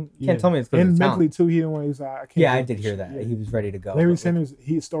 bro. You can't tell me it's because and mentally too. He didn't want. He was like, I can't. Yeah, I did hear that. He was ready to go. Larry Sanders,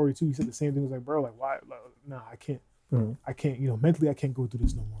 his story too. He said the same thing. He was like, bro, like why? Like, nah, I can't. Mm-hmm. I can't. Mentally, I can't go through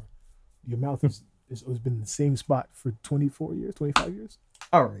this no more. Your mouth has been in the same spot for 24 years, 25 years.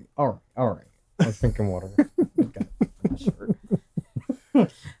 All right. I was drinking water. Okay. I'm not sure. So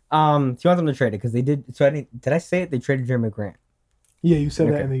you want them to trade it because they did. So did I say it? They traded Jeremy Grant. Yeah, you said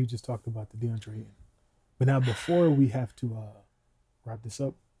that, and then you just talked about the DeAndre Ayton. But now, before we have to wrap this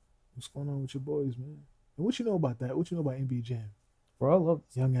up, what's going on with your boys, man? And what you know about that? What you know about NBA Jam? Bro, I love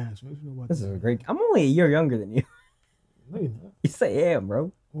this. Young ass. What you know about this? Is a great. I'm only a year younger than you. No, you're not. You say I am,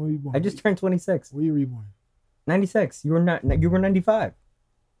 bro. Where were you born? I just turned 26. Where you reborn? 96. You were not. You were 95.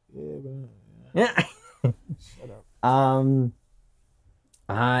 Yeah, but yeah. Shut up.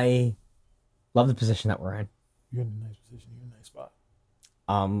 I love the position that we're in. You're in a nice position. You're in a nice spot.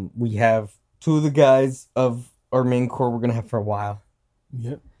 We have two of the guys of our main core we're gonna have for a while.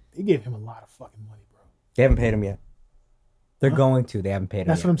 Yep. They gave him a lot of fucking money, bro. They haven't paid him yet. They're going to. They haven't paid him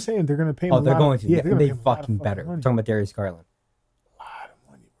That's yet. what I'm saying. They're gonna pay him. Oh, they're going to. Yeah, they're they fucking better. We're talking about Darius Garland. A lot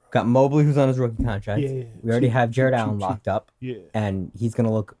of money, bro. Got Mobley, who's on his rookie contract. Yeah. We already have Jared Allen locked up. Yeah. And he's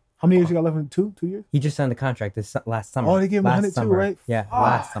gonna look. How many years you got left in 2 years? He just signed the contract last summer. Oh, they gave him 102, right? Yeah,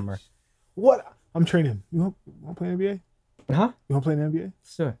 last summer. What? I'm training him. You want to play NBA? Huh? You want to play in the NBA?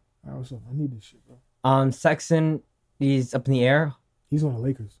 Let's do it. All right, what's up? I need this shit, bro. Sexton, he's up in the air. He's on the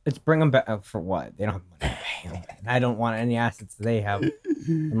Lakers. Let's bring him back for what? They don't have money to pay him. I don't want any assets they have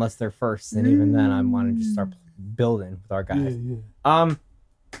unless they're first, and even then, I want to just start building with our guys. Yeah.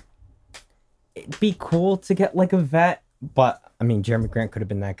 It'd be cool to get like a vet, but I mean, Jeremy Grant could have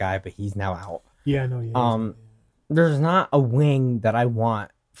been that guy, but he's now out. Yeah, I know. Yeah. There's not a wing that I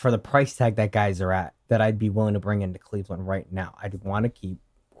want for the price tag that guys are at that I'd be willing to bring into Cleveland right now. I'd want to keep.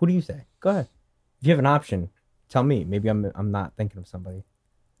 Who do you say? Go ahead. If you have an option, tell me. Maybe I'm not thinking of somebody.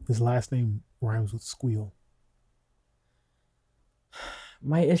 His last name rhymes with squeal.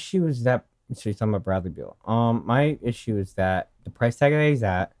 My issue is that. So you're talking about Bradley Beal. My issue is that the price tag that he's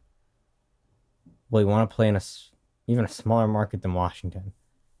at. Will he want to play in even a smaller market than Washington?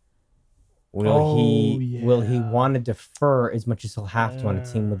 Will he want to defer as much as he'll have to on a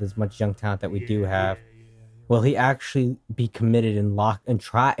team with as much young talent that we do have? Will he actually be committed and lock and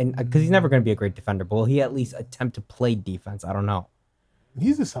try? And because he's never going to be a great defender, but will he at least attempt to play defense? I don't know.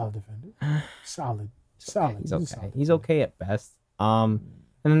 He's a solid defender. Solid. He's okay at best. And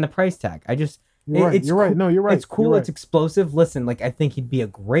then the price tag. You're right. No, you're right. It's cool. It's explosive. Listen, like I think he'd be a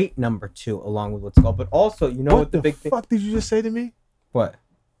great number 2 along with Let's Go. But also, you know what the big thing? What the fuck did you just say to me? What?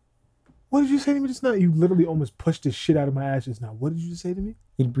 What did you say to me just now? You literally almost pushed the shit out of my ass just now. What did you just say to me?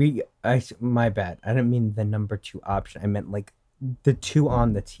 He'd be. My bad. I didn't mean the number 2 option. I meant like the 2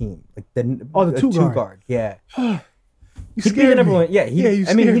 on the team, like the 2 guard. Yeah. He'd be the number 1. Yeah.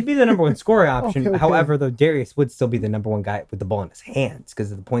 He'd be the number 1 scoring option. Okay. However, though, Darius would still be the number 1 guy with the ball in his hands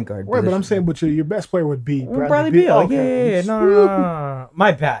because of the point guard. Right, but I'm saying, but your best player would be Bradley Beal. Okay. Yeah. No.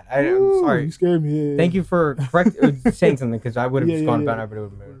 My bad. I'm sorry. You scared me. Yeah. Thank you for saying something because I would have just gone down. I would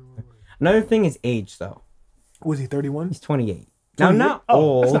have moved. Another thing is age, though. Was he 31? He's 28. Now, not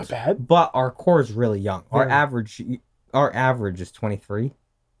old, that's not bad. But our core is really young. Our average is 23.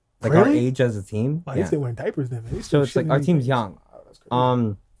 Like our age as a team. I guess they wearing diapers then. Man. So it's like our team's young.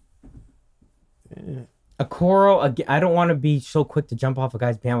 Okoro, I don't want to be so quick to jump off a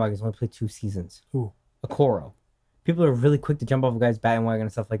guy's bandwagon. He's only played 2 seasons. Who? Okoro. people are really quick to jump off a guy's bandwagon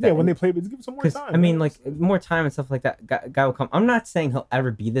and stuff like that. Yeah, when they play, but give him some more time. I mean, like more time and stuff like that. Guy will come. I'm not saying he'll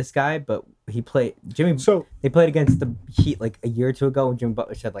ever be this guy, but he played Jimmy. So they played against the Heat like a year or two ago, and Jimmy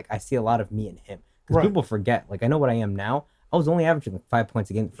Butler said like, I see a lot of me in him because people forget. Like I know what I am now. I was only averaging like 5 points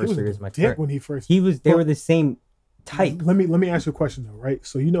a game the first 3 years of my career. When he first, they were the same type. Let me ask you a question though, right?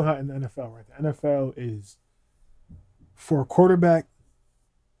 So you know how in the NFL, right? The NFL is for a quarterback.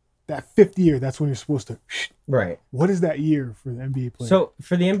 That 5th year, that's when you're supposed to. Right. What is that year for the NBA player? So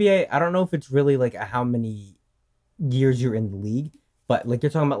for the NBA, I don't know if it's really like how many years you're in the league, but like you're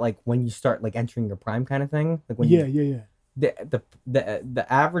talking about like when you start like entering your prime kind of thing. Like when the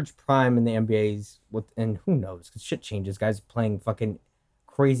average prime in the NBA is and who knows because shit changes. Guys playing fucking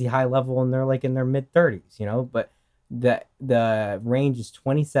crazy high level and they're like in their mid 30s, you know. But the range is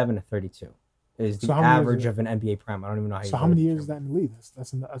 27 to 32. Is the average of an NBA prime. I don't even know how. So how many years is that in the league?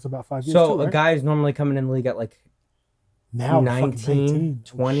 That's about 5 years. So too, right? a guy is normally coming in the league at like now 19,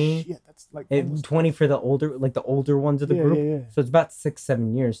 20. Shit, that's like 20 for the older ones of the group. Yeah. So it's about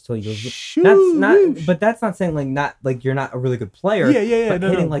 6-7 years till you go. That's not, but that's not saying like not like you're not a really good player. Yeah. But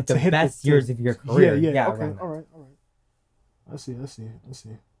hitting like the best years of your career. Yeah. Okay. All right. I see.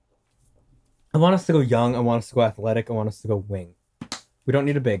 I want us to go young. I want us to go athletic. I want us to go wing. We don't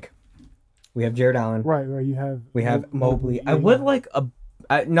need a big. We have Jared Allen. Right. We have Mobley. I would like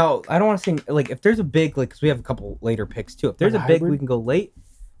no, I don't want to say like if there's a big like because we have a couple later picks too. If there's a big, we can go late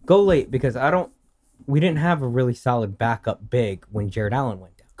because we didn't have a really solid backup big when Jared Allen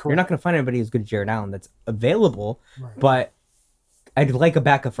went down. Correct. You're not going to find anybody as good as Jared Allen that's available, but I'd like a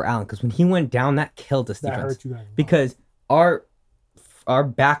backup for Allen because when he went down, that killed us defense. Hurt you guys because our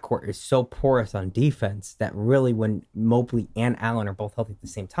backcourt is so porous on defense that really when Mobley and Allen are both healthy at the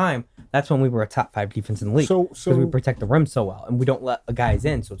same time, that's when we were a top 5 defense in the league. Because we protect the rim so well and we don't let guys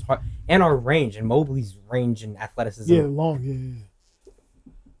in, so it's hard. And our range and Mobley's range and athleticism. Yeah, long.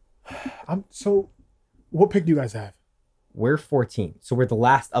 So what pick do you guys have? We're 14, so we're the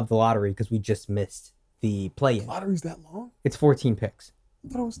last of the lottery because we just missed the play-in. Lottery's that long? It's 14 picks.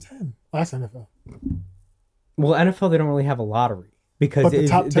 I thought it was 10. Last NFL. Well, NFL they don't really have a lottery. Because the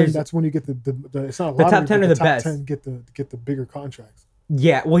top 10, that's when you get the it's not a lottery, the top 10 are the best. 10 get the bigger contracts.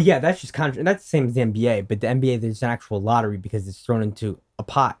 Yeah, well, yeah, that's just contract. That's the same as the NBA, but the NBA there's an actual lottery because it's thrown into a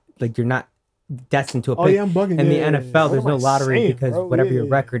pot. Like you're not destined to a pick. Oh yeah, I'm bugging. And the NFL, there's no lottery because whatever your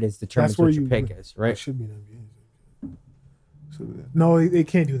record is determines what your pick is, right? It should be an NBA. No, they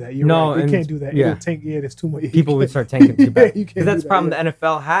can't do that. They can't do that. Yeah, tank. Yeah, there's too much. People would start tanking too bad. Because that's the problem the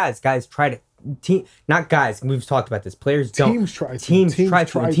NFL has. Guys try to. Not guys. We've talked about this. Players don't. Teams try. Teams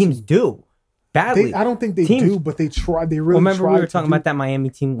do badly. I don't think they do, but they try. They really. Remember we were talking about that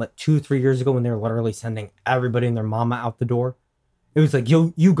Miami team like 2-3 years ago when they were literally sending everybody and their mama out the door. It was like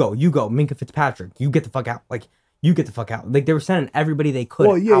you go, Minkah Fitzpatrick, you get the fuck out. Like you get the fuck out. Like they were sending everybody they could.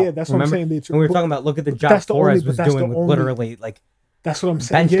 Well, yeah, that's what I'm saying. And we were talking about look at the job Flores was doing with literally like. That's what I'm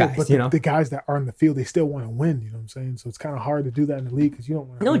saying. Bench guys, but the guys that are in the field, they still want to win. You know what I'm saying? So it's kind of hard to do that in the league because you don't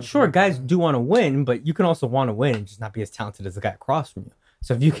want to. No, sure, guys do want to win, but you can also want to win and just not be as talented as the guy across from you.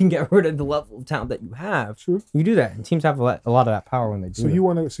 So if you can get rid of the level of talent that you have, you do that, and teams have a lot of that power when they do. So you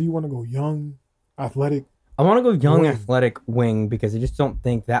want to go young, athletic. I want to go young, athletic wing because I just don't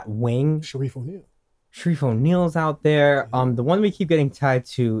think that wing. Shareef O'Neal's out there. Yeah. The one we keep getting tied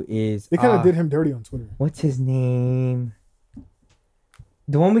to is they kind of did him dirty on Twitter. What's his name?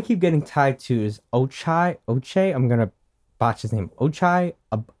 The one we keep getting tied to is Ochai. I'm going to botch his name. Ochai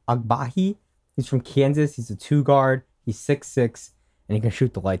Agbaji. He's from Kansas. He's a 2 guard. He's 6'6", and he can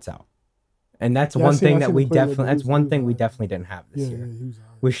shoot the lights out. And that's one thing that we definitely didn't have this year.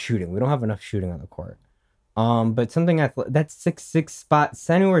 Was shooting. We don't have enough shooting on the court. But something that's 6'6" spot,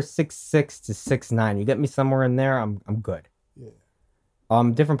 anywhere 6'6" to 6'9". You get me somewhere in there, I'm good.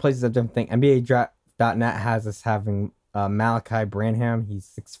 Yeah. Different places have different things. NBA.net has us having Malachi Branham. He's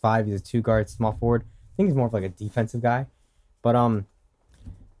 6'5". He's a 2 guard, small forward. I think he's more of like a defensive guy. But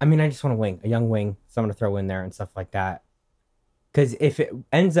I mean, I just want a young wing, someone to throw in there and stuff like that. Because if it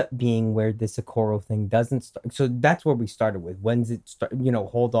ends up being where this Okoro thing doesn't start, so that's where we started with. When's it start?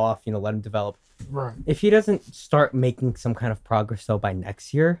 Hold off. Let him develop. Right. If he doesn't start making some kind of progress though by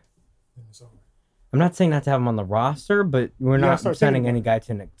next year, I'm not saying not to have him on the roster, but we're not sending any guy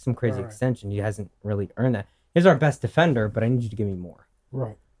to some crazy extension. He hasn't really earned that. He's our best defender, but I need you to give me more.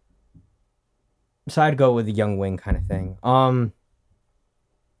 Right. So I'd go with a young wing kind of thing. And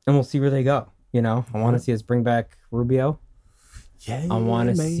we'll see where they go. I want to see us bring back Rubio. Yeah, I want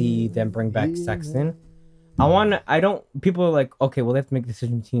to see them bring back Sexton. People are like, okay, well, they have to make a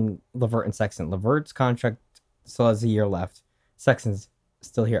decision between LeVert and Sexton. LeVert's contract still has a year left. Sexton's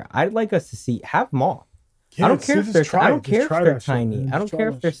still here. I'd like us to have them all. I don't care if they're tiny. I don't care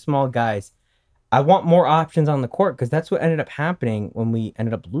if they're small guys. I want more options on the court because that's what ended up happening when we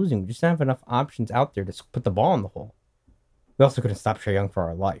ended up losing. We just didn't have enough options out there to put the ball in the hole. We also couldn't stop Trae Young for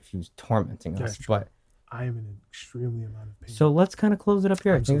our life. He was tormenting us. But I am in an extremely amount of pain. So let's kind of close it up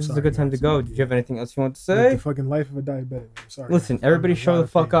here. I think this is a good time to go. Did you have anything else you want to say? Like the fucking life of a diabetic. I'm sorry. Listen, everybody show the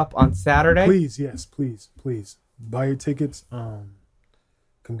fuck up on Saturday. Please, yes, please. Buy your tickets.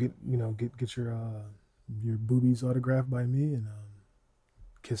 Come get your boobies autographed by me and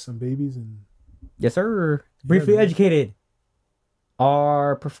kiss some babies and. Yes, sir. Briefly Educated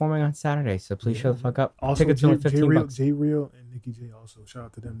are performing on Saturday, so please show the fuck up. Also, tickets are only $15. J Real and Nikki J also. Shout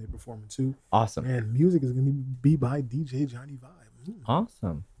out to them. They're performing too. Awesome. And music is going to be by DJ Johnny Vibe. Awesome.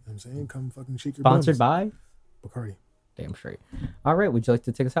 You know what I'm saying? Come fucking shake your Sponsored bums. by Bacardi. Damn straight. All right. Would you like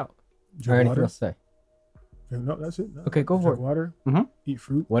to take us out? Drink anything water. else to say? No, that's it. No. Okay, go for it. Drink water. Mhm. Eat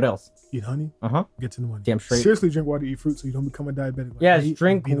fruit. What else? Eat honey. Get to the money. Damn straight. Seriously, drink water, eat fruit, so you don't become a diabetic. Yes,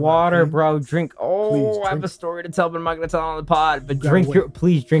 drink water, bro. Drink. Oh, I have a story to tell, but I'm not gonna tell on the pod. But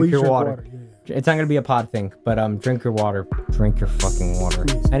please drink your water. Yeah. It's not gonna be a pod thing, but drink your water. Drink your fucking water.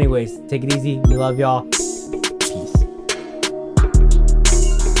 Please. Anyways, take it easy. We love y'all.